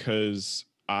this, because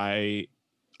I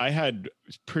had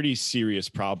pretty serious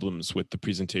problems with the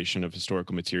presentation of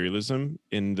historical materialism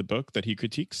in the book that he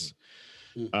critiques.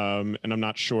 And I'm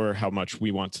not sure how much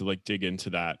we want to like dig into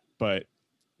that, but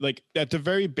like at the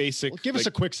very basic, give us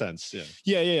a quick sense.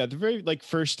 Yeah. The very like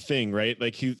first thing, right?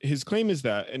 Like his claim is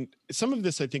that, and some of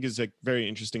this I think is like very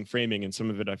interesting framing, and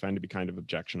some of it I find to be kind of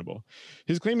objectionable.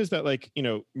 His claim is that like, you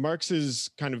know,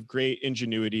 Marx's kind of great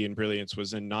ingenuity and brilliance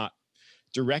was in not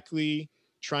directly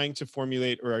trying to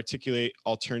formulate or articulate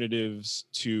alternatives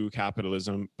to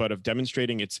capitalism, but of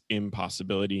demonstrating its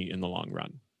impossibility in the long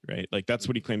run, right? Like that's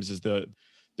what he claims is the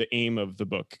aim of the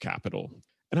book Capital.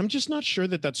 And I'm just not sure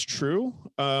that that's true.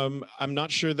 I'm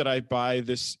not sure that I buy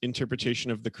this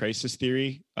interpretation of the crisis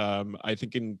theory. I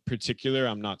think in particular,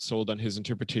 I'm not sold on his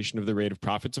interpretation of the rate of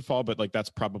profit to fall, but like that's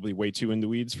probably way too in the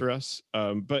weeds for us.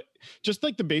 But just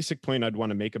like the basic point I'd want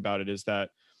to make about it is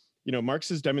that, you know,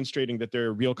 Marx is demonstrating that there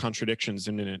are real contradictions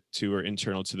in it to or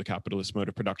internal to the capitalist mode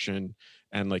of production,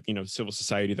 and like, you know, civil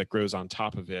society that grows on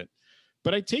top of it.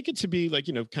 But I take it to be like,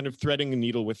 you know, kind of threading a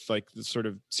needle with like the sort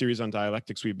of series on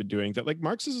dialectics we've been doing, that like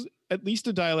Marx is at least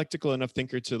a dialectical enough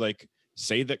thinker to like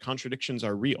say that contradictions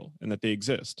are real and that they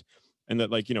exist. And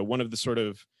that like, you know, one of the sort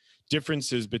of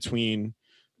differences between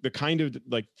the kind of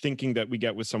like thinking that we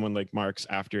get with someone like Marx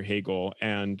after Hegel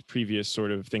and previous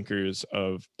sort of thinkers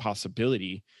of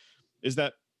possibility is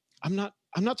that I'm not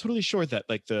totally sure that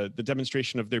like the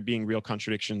demonstration of there being real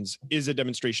contradictions is a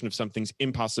demonstration of something's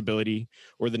impossibility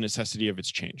or the necessity of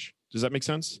its change. Does that make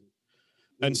sense?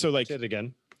 And so like, say it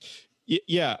again.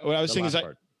 Yeah. What I was saying is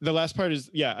part. The last part is,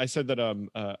 yeah, I said that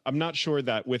I'm not sure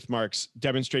that with Marx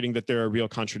demonstrating that there are real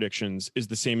contradictions is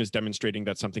the same as demonstrating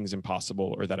that something's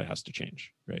impossible or that it has to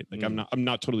change, right? Like I'm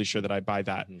not totally sure that I buy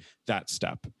that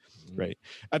step, right?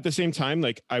 At the same time,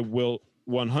 like I will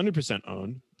 100%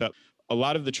 own that a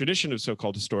lot of the tradition of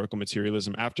so-called historical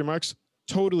materialism after Marx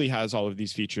totally has all of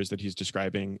these features that he's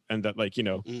describing, and that like, you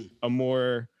know, a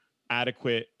more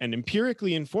adequate and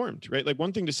empirically informed, right? Like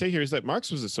one thing to say here is that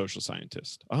Marx was a social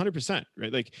scientist, 100%,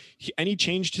 right? Like he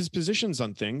changed his positions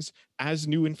on things as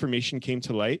new information came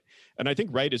to light. And I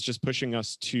think Wright is just pushing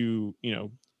us to, you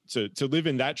know, to live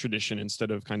in that tradition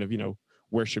instead of kind of, you know,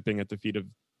 worshiping at the feet of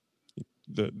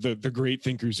the great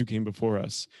thinkers who came before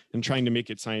us and trying to make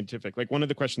it scientific. Like one of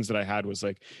the questions that I had was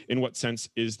like, in what sense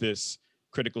is this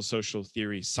critical social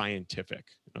theory scientific?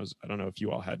 I don't know if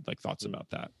you all had like thoughts about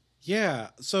that. Yeah.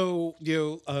 So,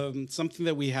 you know, something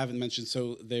that we haven't mentioned.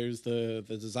 So there's the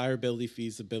desirability,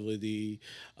 feasibility,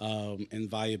 and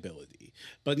viability.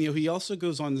 But, you know, he also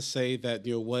goes on to say that,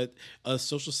 you know, what a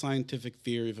social scientific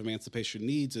theory of emancipation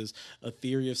needs is a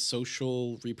theory of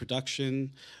social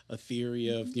reproduction, a theory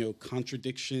of, you know,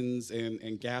 contradictions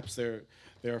and gaps. There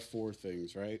are four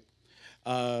things, right?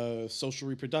 Social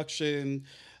reproduction,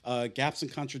 gaps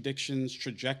and contradictions,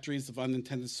 trajectories of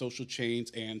unintended social change,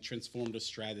 and transformative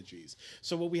strategies.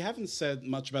 So what we haven't said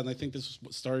much about, and I think this is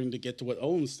starting to get to what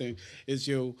Owen's saying, is,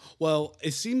 you know, well,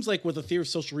 it seems like with the theory of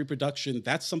social reproduction,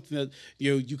 that's something that,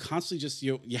 you know, you constantly just,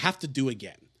 you know, you have to do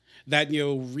again. That, you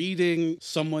know, reading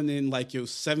someone in like, you know,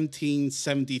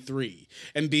 1773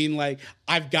 and being like,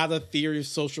 I've got a theory of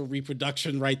social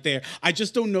reproduction right there. I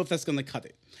just don't know if that's going to cut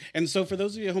it. And so for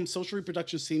those of you at home, social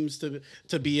reproduction seems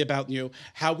to be about, you know,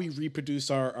 how we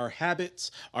reproduce our habits,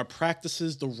 our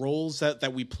practices, the roles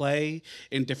that we play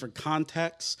in different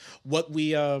contexts, what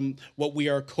we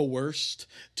are coerced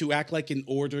to act like in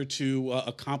order to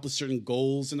accomplish certain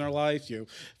goals in our life. You know,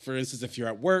 for instance, if you're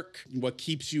at work, what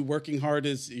keeps you working hard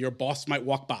is your boss might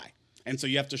walk by. And so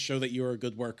you have to show that you're a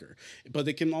good worker. But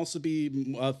it can also be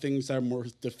things that are more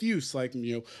diffuse, like,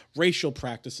 you know, racial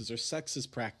practices or sexist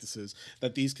practices,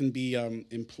 that these can be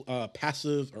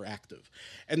passive or active.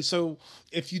 And so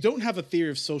if you don't have a theory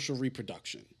of social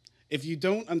reproduction, if you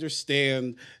don't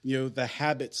understand, you know, the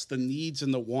habits, the needs,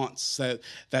 and the wants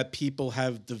that people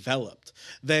have developed,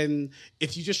 then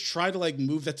if you just try to like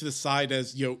move that to the side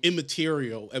as, you know,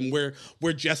 immaterial and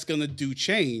we're just gonna do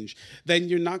change, then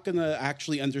you're not gonna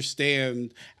actually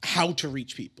understand how to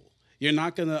reach people. You're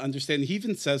not going to understand. He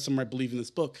even says somewhere, I believe in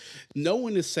this book, no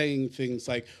one is saying things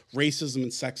like racism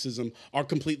and sexism are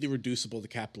completely reducible to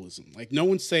capitalism. Like no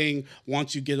one's saying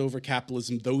once you get over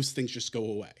capitalism, those things just go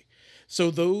away.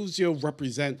 So those,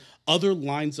 represent other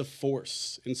lines of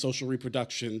force in social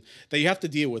reproduction that you have to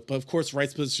deal with. But of course,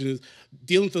 Wright's position is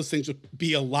dealing with those things would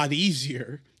be a lot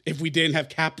easier if we didn't have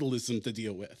capitalism to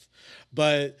deal with.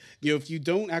 But, if you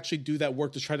don't actually do that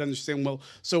work to try to understand, well,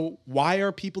 so why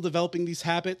are people developing these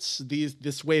habits,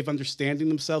 this way of understanding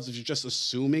themselves, if you're just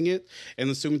assuming it and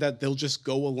assuming that they'll just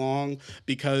go along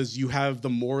because you have the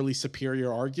morally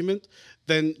superior argument,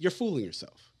 then you're fooling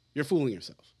yourself. You're fooling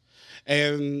yourself.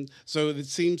 And so it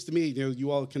seems to me,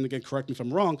 you all can, again, correct me if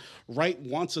I'm wrong, Wright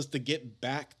wants us to get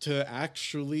back to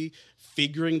actually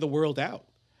figuring the world out.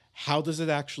 How does it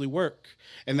actually work?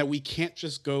 And that we can't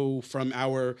just go from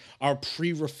our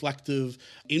pre-reflective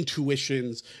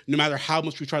intuitions, no matter how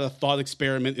much we try to thought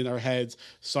experiment in our heads.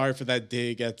 Sorry for that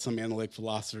dig at some analytic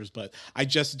philosophers, but I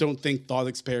just don't think thought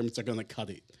experiments are going to cut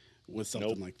it with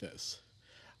something like this.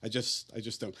 I just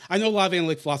don't. I know a lot of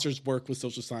analytic philosophers work with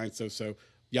social science, so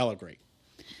y'all are great.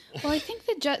 Well, I think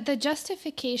the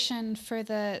justification for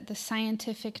the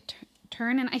scientific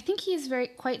turn, and I think he's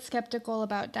quite skeptical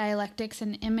about dialectics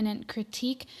and immanent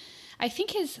critique. I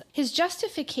think his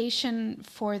justification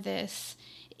for this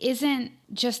isn't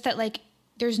just that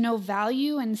there's no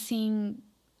value in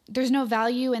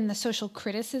the social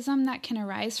criticism that can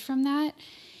arise from that.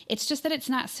 It's just that it's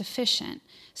not sufficient.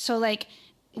 So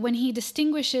when he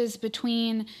distinguishes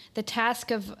between the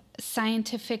task of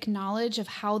scientific knowledge of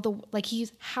how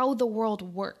the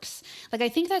world works, I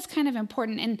think that's kind of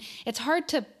important, and it's hard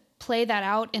to play that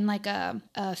out in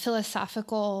a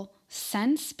philosophical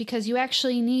sense, because you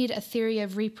actually need a theory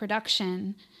of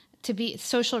reproduction to be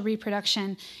social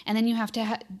reproduction, and then you have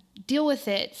to deal with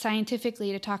it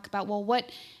scientifically to talk about, well, what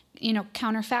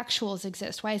counterfactuals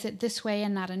exist. Why is it this way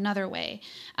and not another way?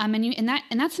 And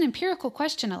that's an empirical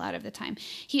question a lot of the time.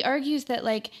 He argues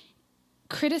that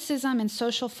criticism and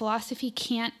social philosophy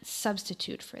can't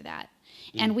substitute for that.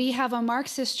 And we have a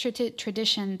Marxist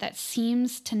tradition that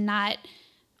seems to not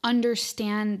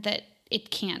understand that it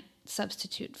can't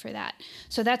substitute for that.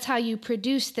 So that's how you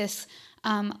produce this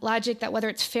logic that, whether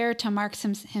it's fair to Marx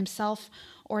himself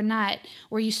or not,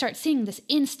 where you start seeing this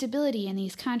instability and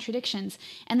these contradictions,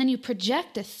 and then you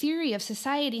project a theory of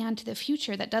society onto the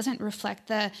future that doesn't reflect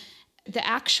the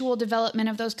actual development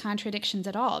of those contradictions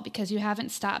at all, because you haven't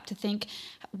stopped to think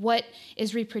what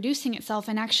is reproducing itself.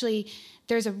 And actually,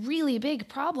 there's a really big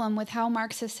problem with how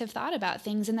Marxists have thought about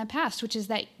things in the past, which is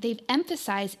that they've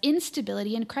emphasized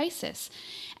instability and crisis.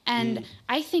 And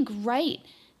I think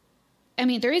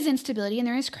there is instability and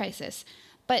there is crisis,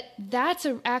 but that's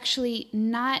actually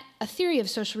not a theory of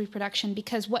social reproduction,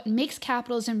 because what makes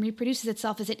capitalism reproduces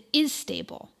itself is it is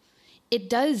stable. It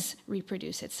does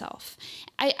reproduce itself.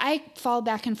 I fall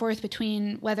back and forth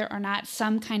between whether or not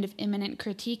some kind of immanent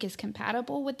critique is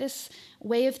compatible with this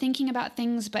way of thinking about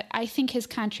things, but I think his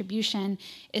contribution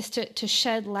is to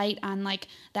shed light on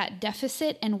that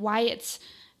deficit and why it's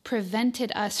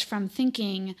prevented us from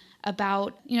thinking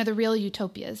about the real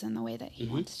utopias in the way that he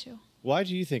wants to. Why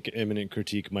do you think immanent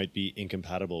critique might be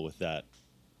incompatible with that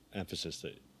emphasis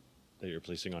that you're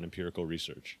placing on empirical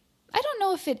research? I don't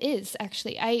know if it is,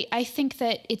 actually. I think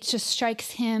that it just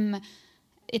strikes him,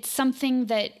 it's something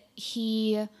that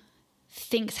he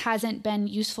thinks hasn't been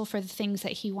useful for the things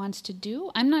that he wants to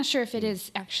do. I'm not sure if it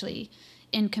is actually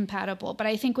incompatible, but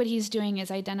I think what he's doing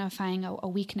is identifying a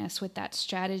weakness with that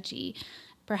strategy.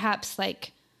 Perhaps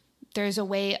there's a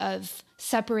way of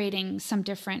separating some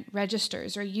different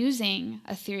registers or using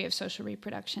a theory of social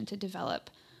reproduction to develop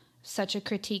such a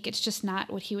critique. It's just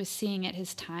not what he was seeing at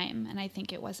his time, and I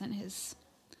think it wasn't his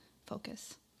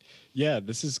focus. Yeah,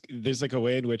 there's a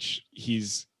way in which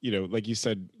he's, like you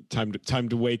said, time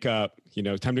to wake up,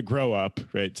 time to grow up,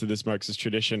 right, to this Marxist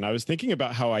tradition. I was thinking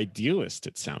about how idealist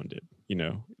it sounded,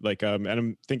 and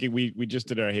I'm thinking we just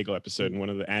did our Hegel episode, and one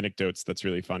of the anecdotes that's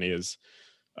really funny is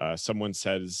someone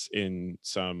says in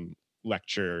some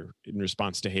lecture in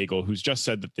response to Hegel, who's just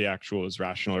said that the actual is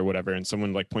rational or whatever, and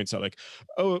someone points out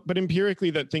oh, but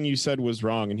empirically that thing you said was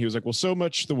wrong, and he was like, well, so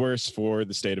much the worse for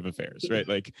the state of affairs, right?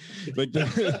 and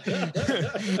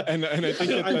I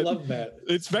think I love that.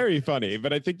 It's very funny,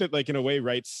 but I think that in a way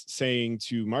Wright's saying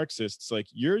to Marxists,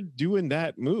 you're doing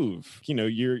that move,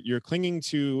 you're clinging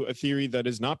to a theory that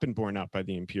has not been borne out by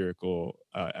the empirical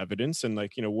evidence, and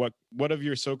what of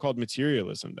your so-called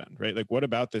materialism then, right? What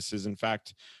about this is in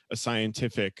fact a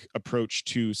scientific approach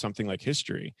to something like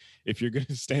history? If you're going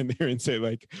to stand there and say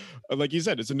like you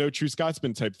said, it's a no true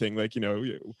Scotsman type thing,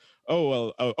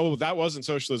 that wasn't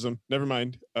socialism. Never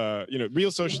mind.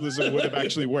 Real socialism would have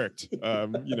actually worked.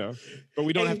 But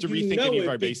we don't have to rethink any of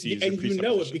our bases. And you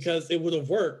know it because it would have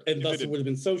worked, and thus it would have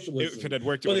been socialism. If it had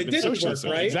worked, it would have been socialism.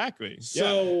 Work, right? Exactly.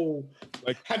 So,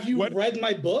 have you read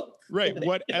my book? Right.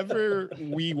 Whatever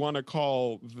we want to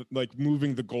call like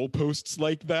moving the goalposts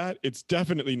like that, it's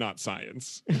definitely not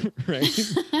science,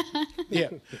 right? Yeah.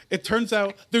 It turns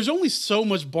out there's only so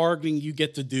much bargaining you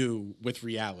get to do with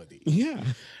reality. Yeah.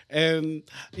 And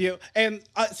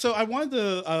so I wanted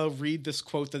to read this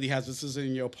quote that he has. This is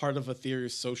in part of a theory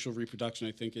of social reproduction.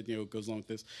 I think it goes along with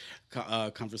this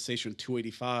conversation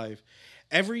 285.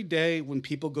 Every day when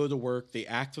people go to work, they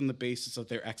act on the basis of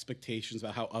their expectations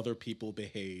about how other people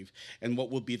behave and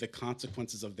what will be the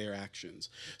consequences of their actions.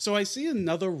 So I see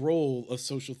another role of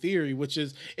social theory, which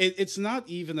is it's not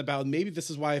even about, maybe this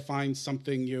is why I find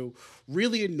something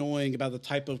really annoying about the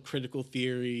type of critical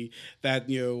theory that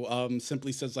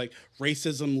simply says like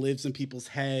racism lives in people's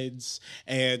heads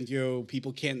and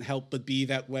people can't help but be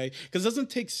that way, because it doesn't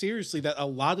take seriously that a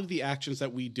lot of the actions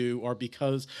that we do are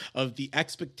because of the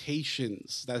expectations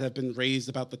that have been raised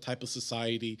about the type of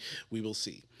society we will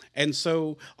see. And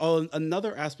so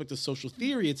another aspect of social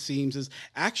theory, it seems, is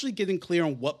actually getting clear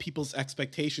on what people's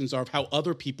expectations are of how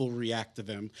other people react to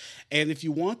them. And if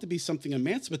you want to be something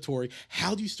emancipatory,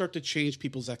 how do you start to change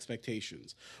people's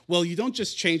expectations? Well, you don't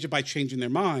just change it by changing their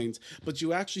minds, but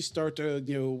you actually start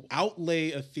to,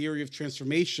 outlay a theory of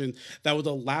transformation that would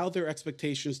allow their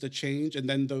expectations to change, and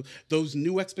then those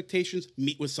new expectations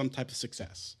meet with some type of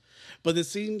success. But it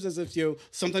seems as if,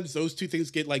 sometimes those two things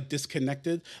get like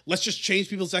disconnected. Let's just change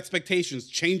people's expectations,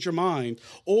 change your mind.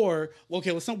 Or,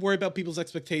 okay, let's not worry about people's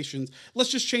expectations.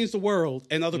 Let's just change the world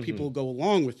and other people will go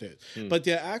along with it. But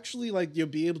to actually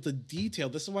be able to detail,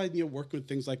 this is why, working with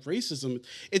things like racism,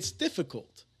 it's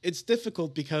difficult. It's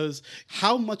difficult because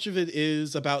how much of it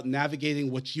is about navigating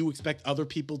what you expect other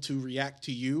people to react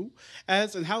to you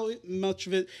as, and how much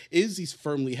of it is these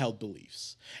firmly held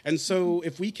beliefs. And so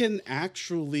if we can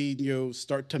actually,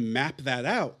 start to map that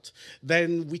out,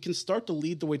 then we can start to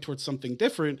lead the way towards something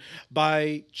different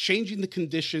by changing the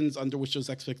conditions under which those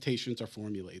expectations are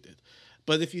formulated.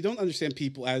 But if you don't understand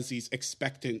people as these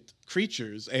expectant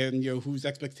creatures and whose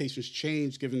expectations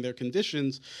change given their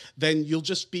conditions, then you'll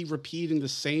just be repeating the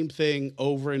same thing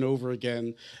over and over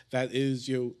again. That is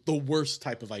the worst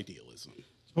type of idealism.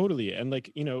 Totally. And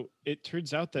it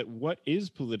turns out that what is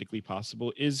politically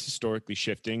possible is historically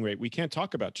shifting, right? We can't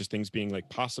talk about just things being like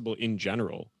possible in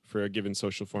general for a given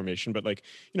social formation, but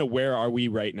where are we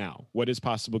right now? What is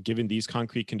possible given these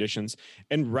concrete conditions?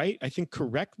 And Wright, I think,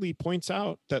 correctly points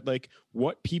out that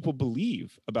what people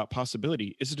believe about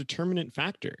possibility is a determinant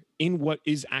factor in what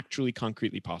is actually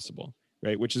concretely possible.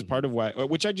 Right, which is part of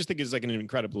which I just think is an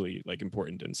incredibly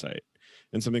important insight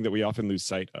and something that we often lose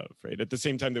sight of. Right, at the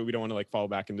same time that we don't want to fall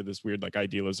back into this weird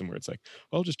idealism where it's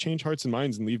well, just change hearts and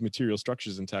minds and leave material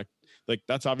structures intact.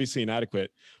 That's obviously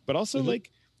inadequate, but also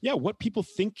what people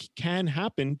think can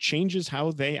happen changes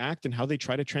how they act and how they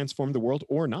try to transform the world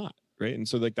or not. Right, and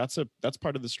so that's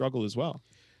part of the struggle as well.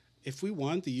 If we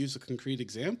wanted to use a concrete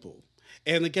example,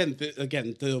 and again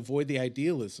to avoid the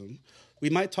idealism, we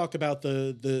might talk about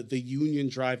the union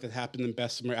drive that happened in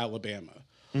Bessemer, Alabama.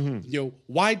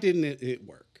 Why didn't it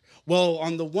work? Well,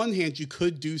 on the one hand, you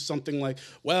could do something like,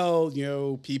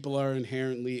 people are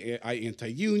inherently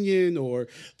anti-union, or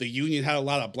the union had a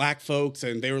lot of black folks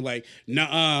and they were like,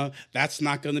 nuh-uh, that's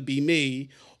not going to be me.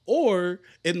 Or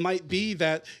it might be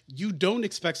that you don't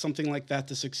expect something like that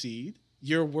to succeed.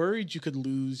 You're worried you could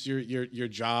lose your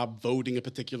job voting a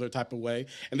particular type of way.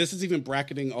 And this is even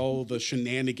bracketing all the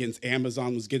shenanigans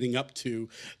Amazon was getting up to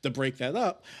break that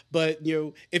up. But,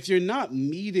 if you're not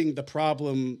meeting the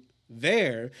problem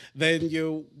there, then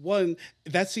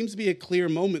that seems to be a clear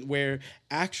moment where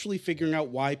actually figuring out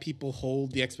why people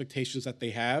hold the expectations that they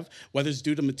have, whether it's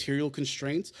due to material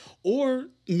constraints or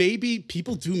maybe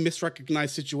people do misrecognize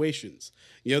situations.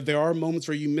 There are moments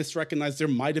where you misrecognize there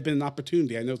might have been an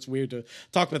opportunity. I know it's weird to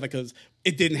talk about that because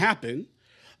it didn't happen.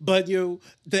 But, to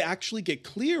actually get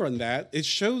clear on that, it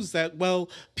shows that,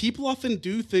 people often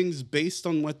do things based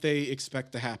on what they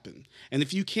expect to happen. And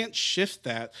if you can't shift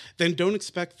that, then don't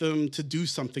expect them to do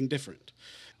something different.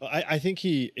 I think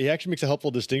he actually makes a helpful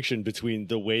distinction between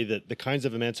the way that the kinds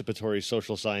of emancipatory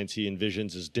social science he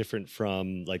envisions is different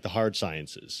from the hard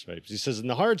sciences, right? He says in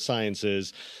the hard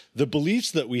sciences, the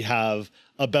beliefs that we have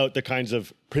about the kinds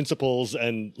of principles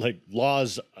and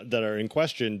laws that are in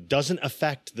question doesn't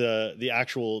affect the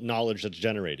actual knowledge that's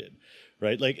generated,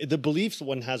 right? The beliefs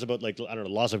one has about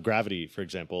laws of gravity, for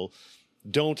example,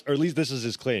 don't, or at least this is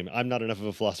his claim. I'm not enough of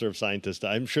a philosopher of scientist.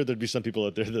 I'm sure there'd be some people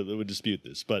out there that would dispute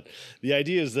this, but the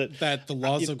idea is that the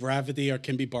laws of gravity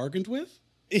can be bargained with.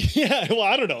 Yeah, well,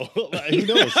 I don't know. Who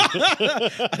knows?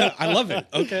 I love it.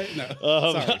 Okay, no,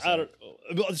 sorry.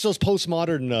 It's those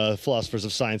postmodern philosophers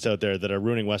of science out there that are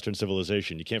ruining Western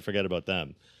civilization. You can't forget about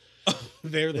them.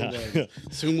 They're the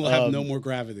ones. Soon we'll have no more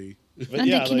gravity.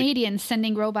 And the Canadians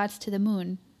sending robots to the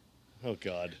moon. Oh,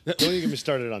 God. Don't even get me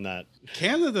started on that.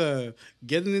 Canada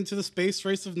getting into the space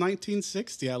race of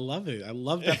 1960. I love it. I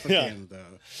love that for Canada.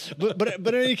 But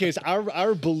in any case,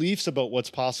 our beliefs about what's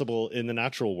possible in the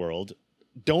natural world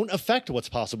don't affect what's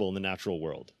possible in the natural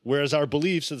world. Whereas our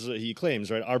beliefs, as he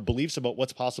claims, right, our beliefs about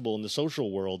what's possible in the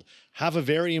social world have a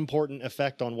very important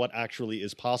effect on what actually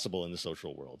is possible in the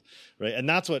social world, right? And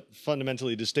that's what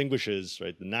fundamentally distinguishes,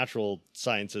 right, the natural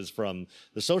sciences from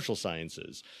the social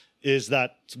sciences, is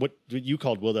that what you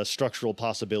called, Will, a structural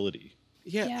possibility.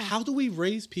 Yeah. How do we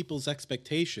raise people's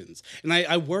expectations? And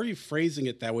I worry phrasing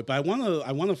it that way, but I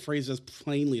want to phrase it as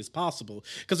plainly as possible,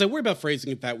 because I worry about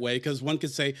phrasing it that way because one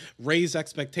could say raise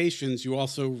expectations, you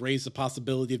also raise the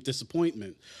possibility of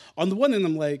disappointment. On the one hand,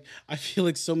 I'm like, I feel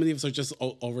like so many of us are just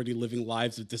already living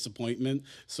lives of disappointment.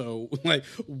 So like,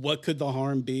 what could the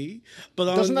harm be?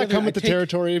 But doesn't that come with the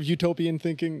territory of utopian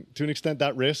thinking to an extent?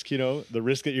 That risk, the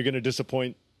risk that you're going to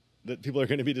disappoint, that people are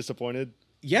going to be disappointed.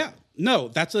 Yeah, no,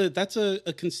 that's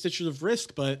a constitutive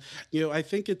risk, but I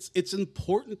think it's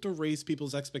important to raise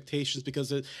people's expectations,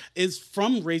 because it is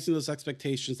from raising those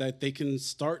expectations that they can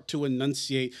start to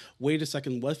enunciate. Wait a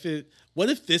second, what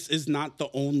if this is not the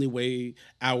only way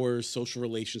our social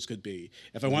relations could be?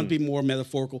 If I want to be more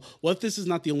metaphorical, what if this is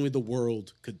not the only way the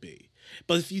world could be?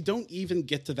 But if you don't even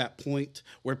get to that point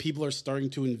where people are starting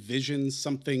to envision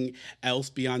something else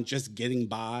beyond just getting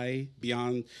by,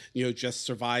 beyond just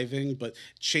surviving, but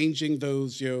changing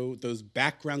those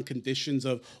background conditions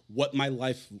of what my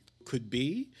life could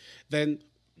be, then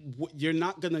you're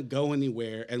not going to go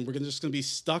anywhere, and we're just going to be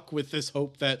stuck with this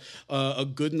hope that a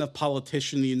good enough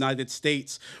politician in the United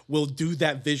States will do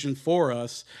that vision for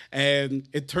us. And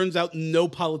it turns out no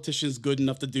politician is good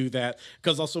enough to do that,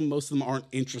 because also most of them aren't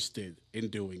interested in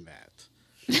doing that.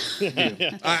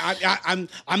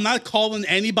 I'm not calling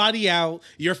anybody out.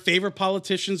 Your favorite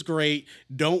politician's great.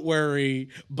 Don't worry.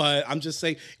 But I'm just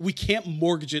saying we can't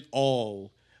mortgage it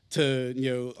all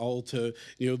to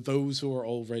those who are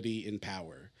already in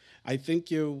power. I think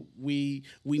we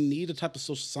need a type of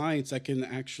social science that can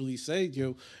actually say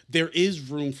there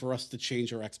is room for us to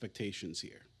change our expectations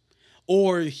here,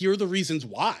 or here are the reasons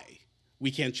why we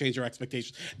can't change our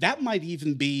expectations. That might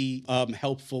even be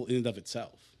helpful in and of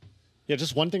itself. Yeah,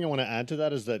 just one thing I want to add to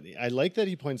that is that I like that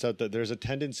he points out that there's a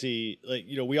tendency,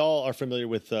 we all are familiar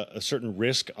with a certain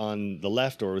risk on the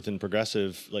left or within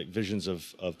progressive visions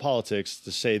of politics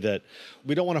to say that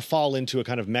we don't want to fall into a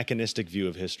kind of mechanistic view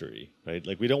of history, right?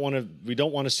 Like we don't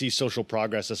want to see social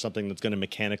progress as something that's going to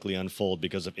mechanically unfold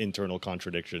because of internal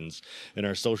contradictions in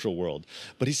our social world.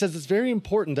 But he says it's very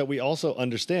important that we also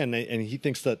understand, and he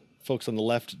thinks that folks on the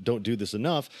left don't do this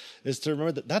enough, is to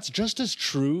remember that that's just as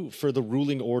true for the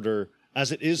ruling order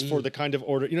as it is for the kind of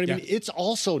order. You know what I mean? It's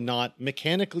also not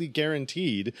mechanically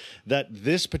guaranteed that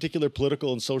this particular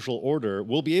political and social order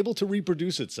will be able to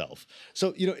reproduce itself.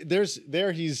 So,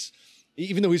 he's,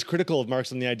 even though he's critical of Marx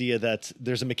and the idea that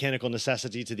there's a mechanical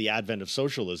necessity to the advent of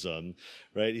socialism,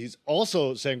 right? He's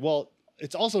also saying, well,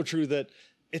 it's also true that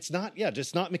it's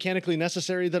not mechanically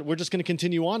necessary that we're just going to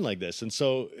continue on like this. And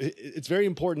so it's very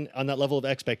important on that level of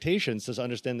expectations to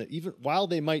understand that even while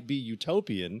they might be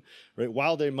utopian, right,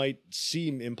 while they might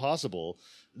seem impossible,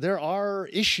 there are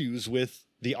issues with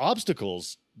the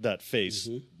obstacles that face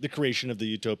the creation of the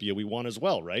utopia we want as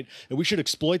well, right? And we should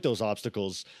exploit those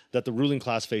obstacles that the ruling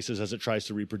class faces as it tries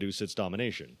to reproduce its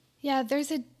domination. Yeah,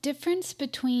 there's a difference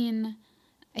between,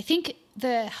 I think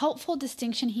the helpful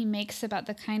distinction he makes about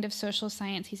the kind of social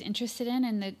science he's interested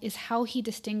in is how he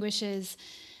distinguishes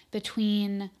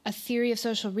between a theory of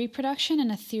social reproduction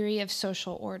and a theory of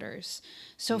social orders.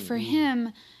 So for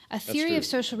him, a theory of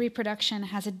social reproduction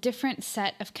has a different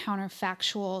set of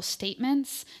counterfactual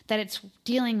statements that it's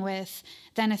dealing with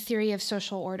than a theory of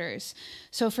social orders.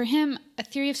 So for him, a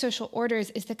theory of social orders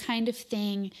is the kind of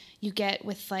thing you get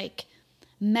with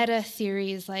meta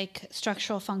theories like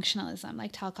structural functionalism, like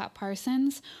Talcott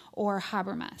Parsons or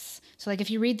Habermas. So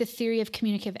if you read the theory of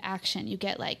communicative action, you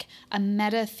get a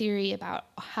meta theory about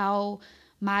how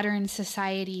modern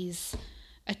societies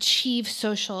achieve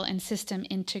social and system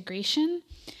integration.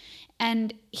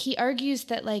 And he argues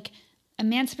that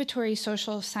emancipatory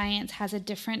social science has a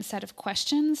different set of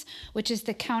questions, which is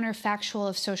the counterfactual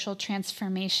of social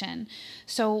transformation.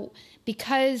 So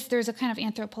because there's a kind of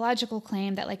anthropological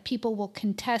claim that like people will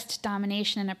contest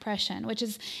domination and oppression, which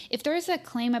is, if there is a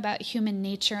claim about human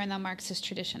nature in the Marxist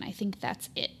tradition, I think that's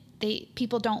it.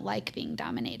 People don't like being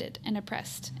dominated and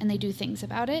oppressed, and they do things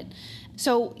about it.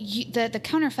 So the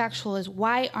counterfactual is,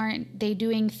 why aren't they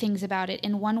doing things about it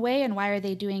in one way, and why are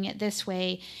they doing it this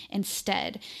way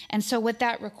instead? And so what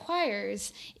that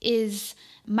requires is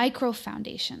micro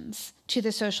foundations to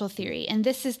the social theory. And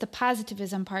this is the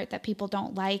positivism part that people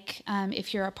don't like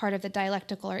if you're a part of the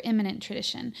dialectical or immanent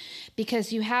tradition,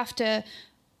 because you have to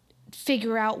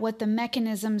figure out what the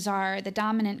mechanisms are, the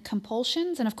dominant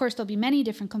compulsions. And of course, there'll be many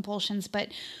different compulsions, but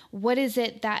what is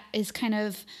it that is kind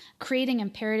of creating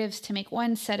imperatives to make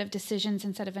one set of decisions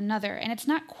instead of another? And it's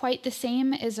not quite the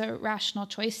same as a rational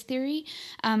choice theory.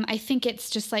 I think it's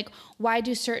just like, why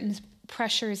do certain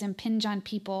pressures impinge on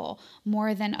people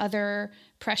more than other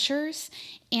pressures?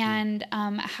 And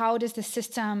how does the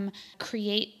system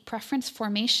create preference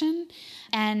formation?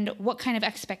 And what kind of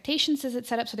expectations does it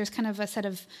set up? So there's kind of a set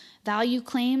of value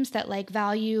claims that like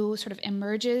value sort of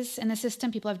emerges in the system.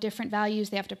 People have different values.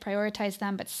 They have to prioritize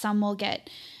them, but some will get,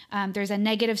 there's a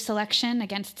negative selection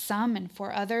against some and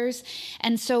for others.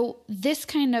 And so this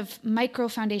kind of micro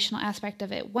foundational aspect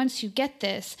of it, once you get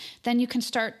this, then you can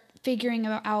start figuring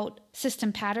out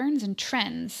system patterns and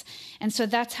trends. And so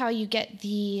that's how you get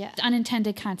the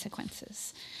unintended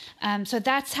consequences. So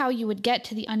that's how you would get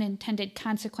to the unintended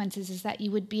consequences, is that you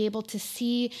would be able to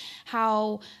see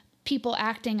how people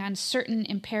acting on certain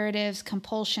imperatives,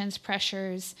 compulsions,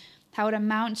 pressures, how it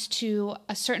amounts to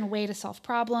a certain way to solve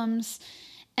problems,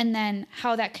 and then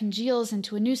how that congeals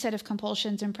into a new set of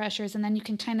compulsions and pressures. And then you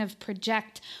can kind of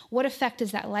project what effect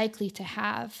is that likely to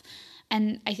have.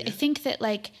 And I think that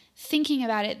like thinking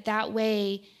about it that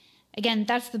way, again,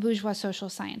 that's the bourgeois social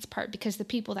science part, because the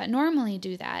people that normally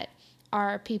do that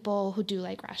are people who do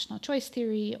like rational choice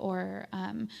theory or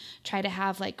try to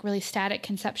have like really static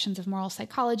conceptions of moral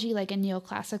psychology, like in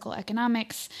neoclassical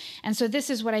economics. And so this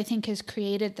is what I think has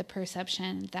created the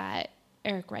perception that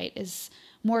Eric Wright is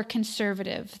more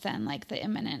conservative than like the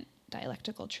immanent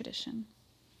dialectical tradition.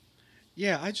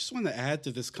 Yeah, I just want to add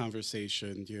to this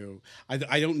conversation.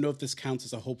 I don't know if this counts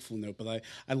as a hopeful note, but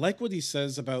I like what he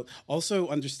says about also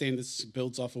understand, this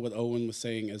builds off of what Owen was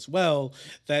saying as well,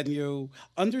 that,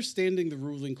 understanding the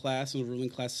ruling class and the ruling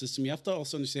class system, you have to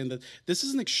also understand that this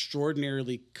is an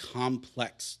extraordinarily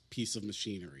complex piece of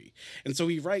machinery. And so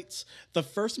he writes, the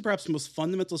first and perhaps most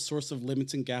fundamental source of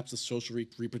limits and gaps of social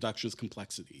reproduction is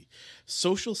complexity.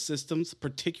 Social systems,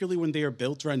 particularly when they are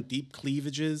built around deep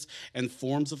cleavages and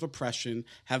forms of oppression,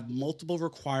 have multiple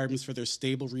requirements for their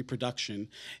stable reproduction.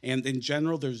 And in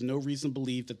general, there's no reason to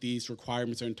believe that these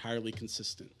requirements are entirely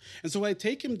consistent. And so what I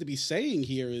take him to be saying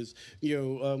here is,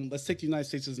 let's take the United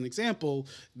States as an example.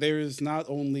 There is not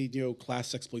only,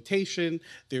 class exploitation,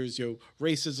 there's,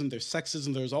 racism, there's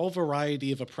sexism, there's all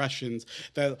variety of oppressions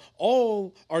that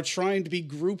all are trying to be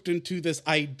grouped into this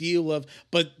ideal of,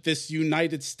 but this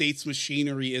United States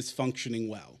machinery is functioning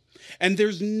well. And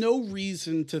there's no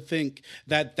reason to think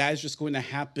that that's just going to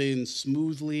happen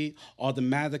smoothly,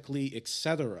 automatically,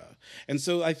 etc. And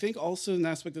so I think also an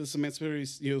aspect of this emancipatory,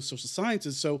 social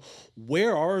sciences, so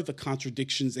where are the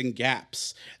contradictions and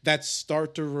gaps that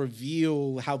start to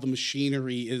reveal how the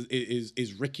machinery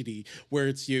is rickety, where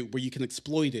it's where you can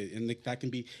exploit it, and that can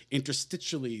be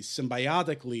interstitially,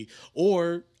 symbiotically,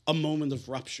 or a moment of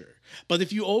rupture. But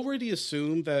if you already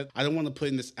assume that, I don't want to put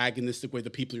in this agonistic way,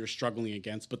 the people you're struggling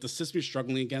against, but the system you're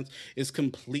struggling against is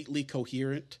completely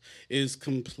coherent, is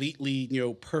completely,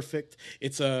 perfect.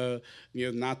 It's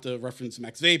not to reference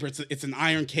Max Weber, it's an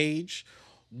iron cage.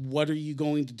 What are you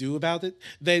going to do about it?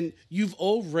 Then you've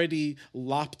already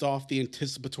lopped off the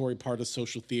anticipatory part of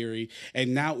social theory,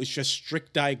 and now it's just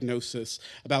strict diagnosis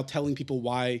about telling people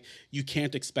why you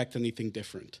can't expect anything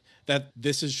different. That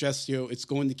this is just, it's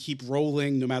going to keep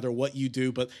rolling no matter what you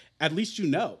do, but at least you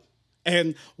know.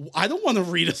 And I don't want to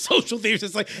read a social theorist.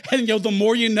 It's like, and the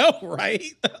more you know, right?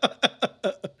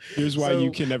 Here's why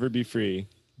you can never be free.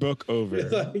 Book over.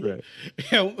 Like, right.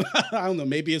 I don't know.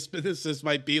 Maybe a physicist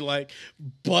might be like,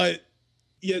 but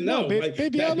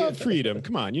baby, I love freedom.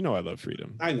 Come on, I love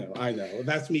freedom. I know.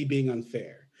 That's me being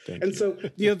unfair. Thank And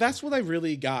you. so, that's what I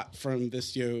really got from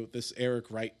this, this Eric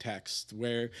Wright text,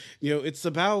 where, it's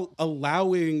about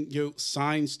allowing,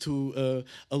 science to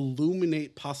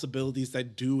illuminate possibilities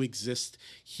that do exist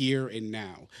here and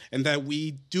now, and that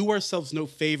we do ourselves no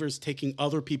favors taking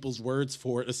other people's words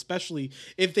for it, especially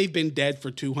if they've been dead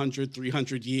for 200,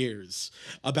 300 years,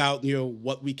 about,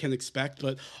 what we can expect.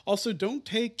 But also don't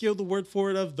take, the word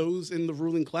for it of those in the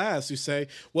ruling class who say,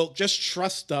 well, just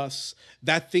trust us.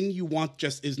 That thing you want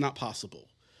just is not possible.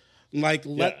 Like,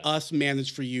 let us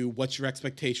manage for you what your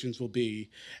expectations will be.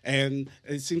 And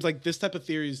it seems like this type of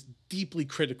theory is deeply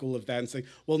critical of that and saying,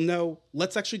 well, no,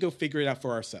 let's actually go figure it out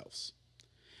for ourselves.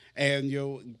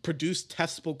 And, produce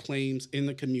testable claims in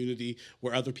the community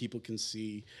where other people can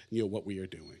see, what we are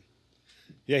doing.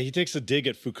 Yeah, he takes a dig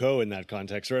at Foucault in that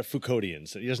context, or at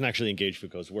Foucauldians. He doesn't actually engage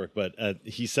Foucault's work, but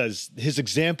he says his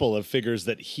example of figures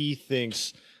that he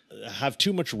thinks have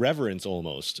too much reverence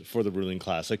almost for the ruling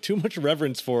class, like too much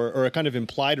reverence for, or a kind of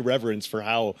implied reverence for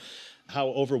how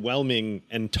overwhelming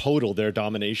and total their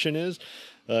domination is.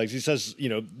 He says,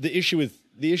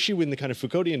 the issue in the kind of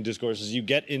Foucauldian discourse is you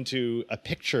get into a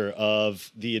picture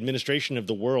of the administration of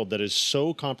the world that is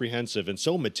so comprehensive and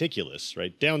so meticulous,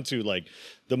 right? Down to like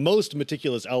the most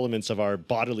meticulous elements of our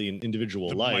bodily and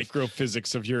individual life.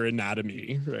 Microphysics of your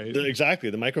anatomy, right? Exactly.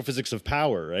 The microphysics of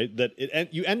power, right?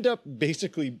 You end up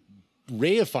basically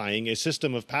reifying a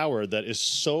system of power that is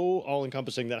so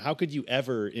all-encompassing that how could you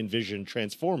ever envision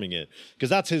transforming it? Because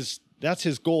that's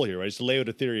his goal here, right? It's to lay out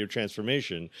a theory of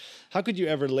transformation. How could you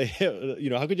ever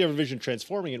envision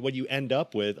transforming it? What you end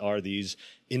up with are these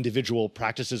individual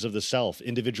practices of the self,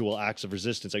 individual acts of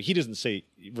resistance. Like, he doesn't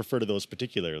refer to those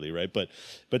particularly, right? But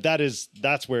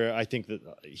that's where I think that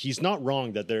he's not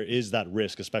wrong that there is that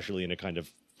risk, especially in a kind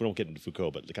of, we don't get into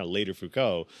Foucault, but the kind of later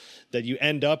Foucault, that you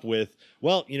end up with,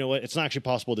 well, you know what, it's not actually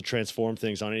possible to transform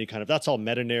things on any kind of, that's all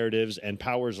meta narratives, and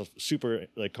power is super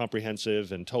like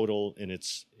comprehensive and total in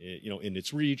its, in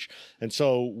its reach. And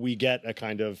so we get a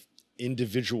kind of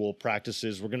individual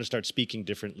practices. We're going to start speaking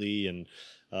differently and,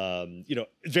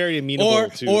 very amenable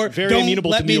to let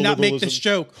me not make neoliberalism. this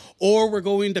joke. Or we're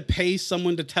going to pay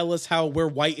someone to tell us how we're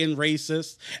white and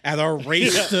racist at our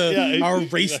race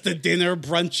to dinner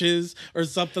brunches or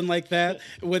something like that.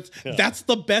 That's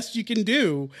the best you can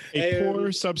do. A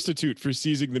poor substitute for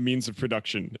seizing the means of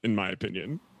production, in my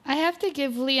opinion. I have to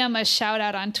give Liam a shout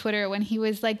out on Twitter when he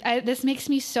was like, this makes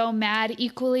me so mad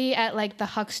equally at like the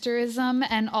hucksterism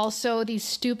and also these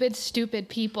stupid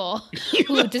people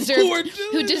who deserve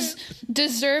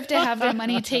to have their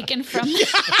money taken from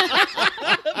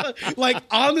them. Like,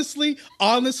 honestly,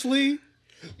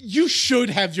 you should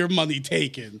have your money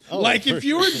taken. If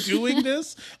you were doing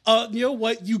this, you know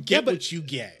what? You get what you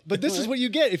get. But this is what you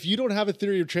get. If you don't have a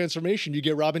theory of transformation, you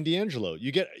get Robin DiAngelo.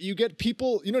 You get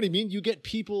people, you know what I mean? You get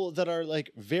people that are like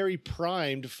very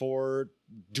primed for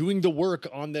doing the work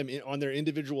on them, on their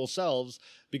individual selves,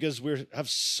 because we have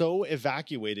so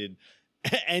evacuated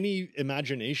any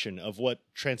imagination of what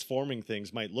transforming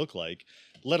things might look like,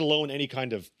 let alone any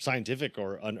kind of scientific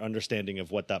or understanding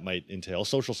of what that might entail,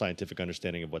 social scientific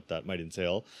understanding of what that might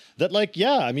entail. That, like,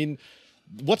 yeah, I mean,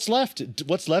 what's left?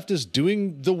 What's left is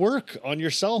doing the work on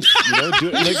yourself.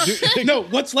 No,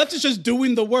 what's left is just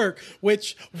doing the work,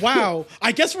 which, wow,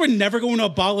 I guess we're never going to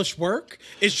abolish work.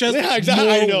 It's just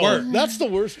more work. That's the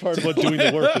worst part about doing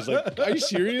the work is like, are you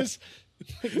serious?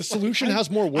 The solution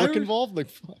has more work involved? Like,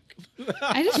 fuck.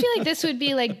 I just feel like this would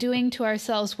be like doing to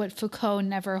ourselves what Foucault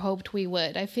never hoped we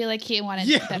would. I feel like he wanted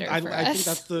better for us. I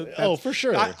think that's for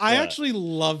sure. I actually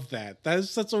love that. That is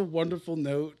such a wonderful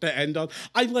note to end on.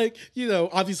 I like,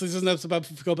 obviously this isn't an episode about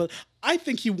Foucault, but I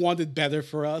think he wanted better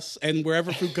for us. And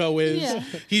wherever Foucault is,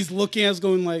 he's looking at us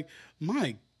going like,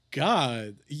 my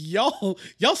God, y'all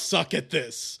suck at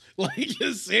this. Like,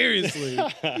 seriously.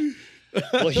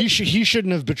 Well, he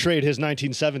shouldn't have betrayed his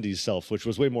 1970s self, which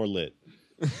was way more lit.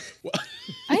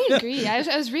 I agree. I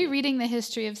was rereading the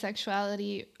history of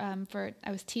sexuality I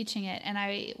was teaching it, and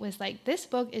I was like, this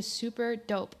book is super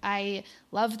dope. I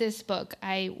love this book.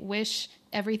 I wish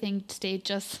everything stayed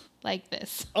just like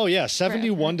this. Oh yeah,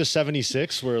 71 to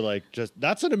 76 were like, just,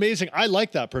 that's an amazing, I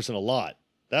like that person a lot.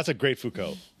 That's a great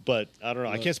Foucault, but I don't know.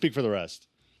 I can't speak for the rest.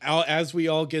 As we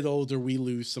all get older, we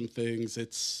lose some things.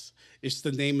 It's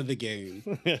the name of the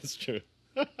game. That's true.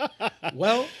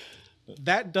 Well,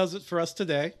 that does it for us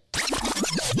today.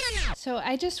 So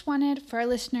I just wanted for our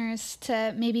listeners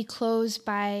to maybe close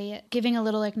by giving a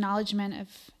little acknowledgement of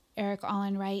Eric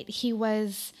Olin Wright. He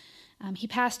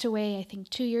passed away, I think,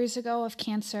 2 years ago of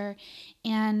cancer.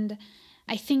 And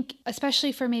I think,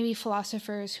 especially for maybe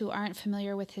philosophers who aren't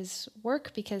familiar with his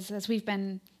work, because as we've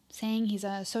been saying. He's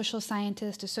a social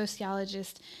scientist, a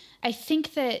sociologist. I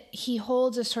think that he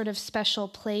holds a sort of special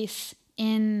place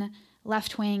in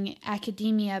left-wing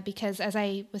academia because, as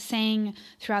I was saying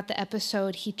throughout the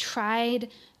episode, he tried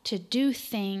to do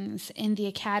things in the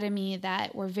academy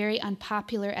that were very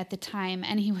unpopular at the time,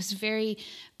 and he was very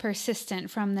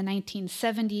persistent from the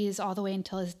 1970s all the way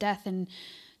until his death in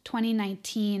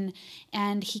 2019,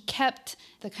 and he kept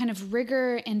the kind of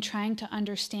rigor in trying to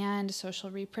understand social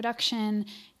reproduction,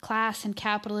 class, and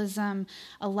capitalism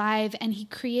alive, and he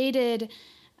created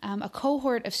a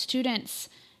cohort of students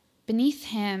beneath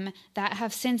him that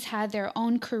have since had their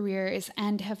own careers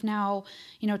and have now,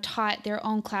 taught their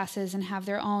own classes and have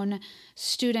their own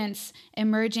students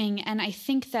emerging. And I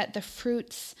think that the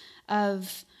fruits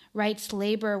of Wright's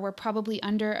labor were probably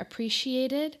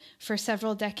underappreciated for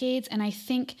several decades, and I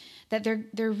think that they're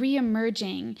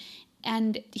reemerging.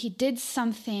 And he did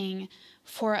something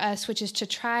for us, which is to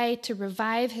try to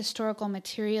revive historical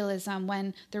materialism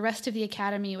when the rest of the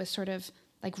academy was sort of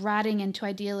like rotting into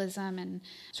idealism and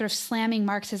sort of slamming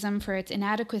Marxism for its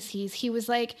inadequacies. He was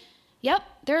like, yep,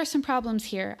 there are some problems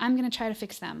here. I'm going to try to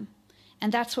fix them.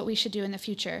 And that's what we should do in the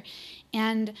future.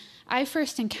 And I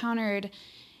first encountered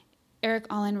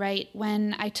Eric Olin Wright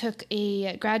when I took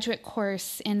a graduate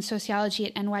course in sociology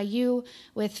at NYU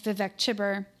with Vivek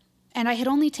Chibber. And I had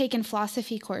only taken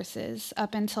philosophy courses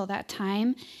up until that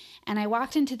time. And I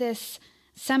walked into this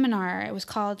seminar. It was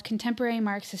called Contemporary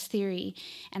Marxist Theory.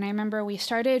 And I remember we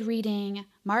started reading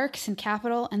Marx and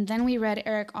Capital, and then we read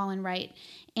Eric Olin Wright.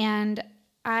 And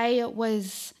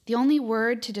the only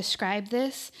word to describe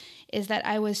this is that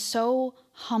I was so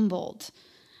humbled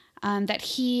that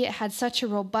he had such a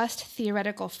robust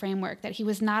theoretical framework, that he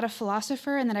was not a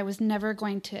philosopher, and that I was never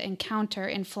going to encounter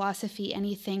in philosophy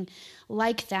anything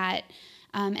like that,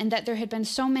 and that there had been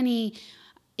so many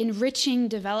enriching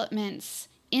developments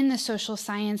in the social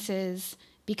sciences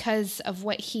because of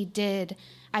what he did.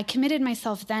 I committed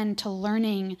myself then to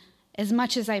learning as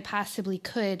much as I possibly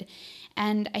could.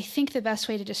 And I think the best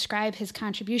way to describe his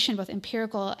contribution, both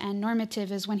empirical and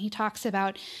normative, is when he talks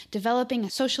about developing a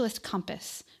socialist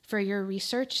compass for your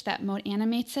research that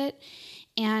animates it.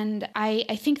 And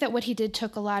I think that what he did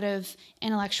took a lot of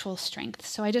intellectual strength.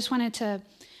 So I just wanted to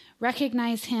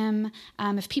recognize him.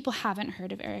 If people haven't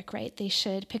heard of Eric Wright, they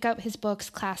should pick up his books,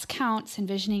 Class Counts,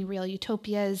 Envisioning Real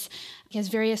Utopias. He has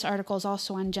various articles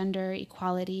also on gender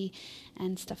equality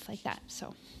and stuff like that.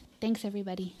 So thanks,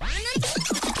 everybody.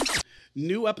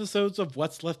 New episodes of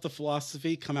What's Left of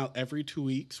Philosophy come out every 2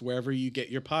 weeks wherever you get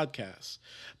your podcasts.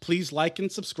 Please like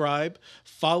and subscribe.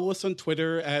 Follow us on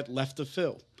Twitter at Left of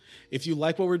Phil. If you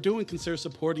like what we're doing, consider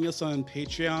supporting us on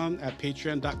Patreon at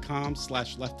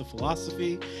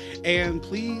patreon.com/leftofphilosophy. And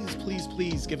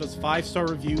please give us 5-star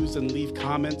reviews and leave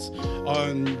comments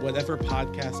on whatever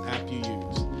podcast app you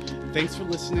use. Thanks for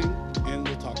listening, and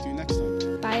we'll talk to you next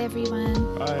time. Bye,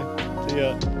 everyone. Bye. See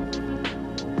ya.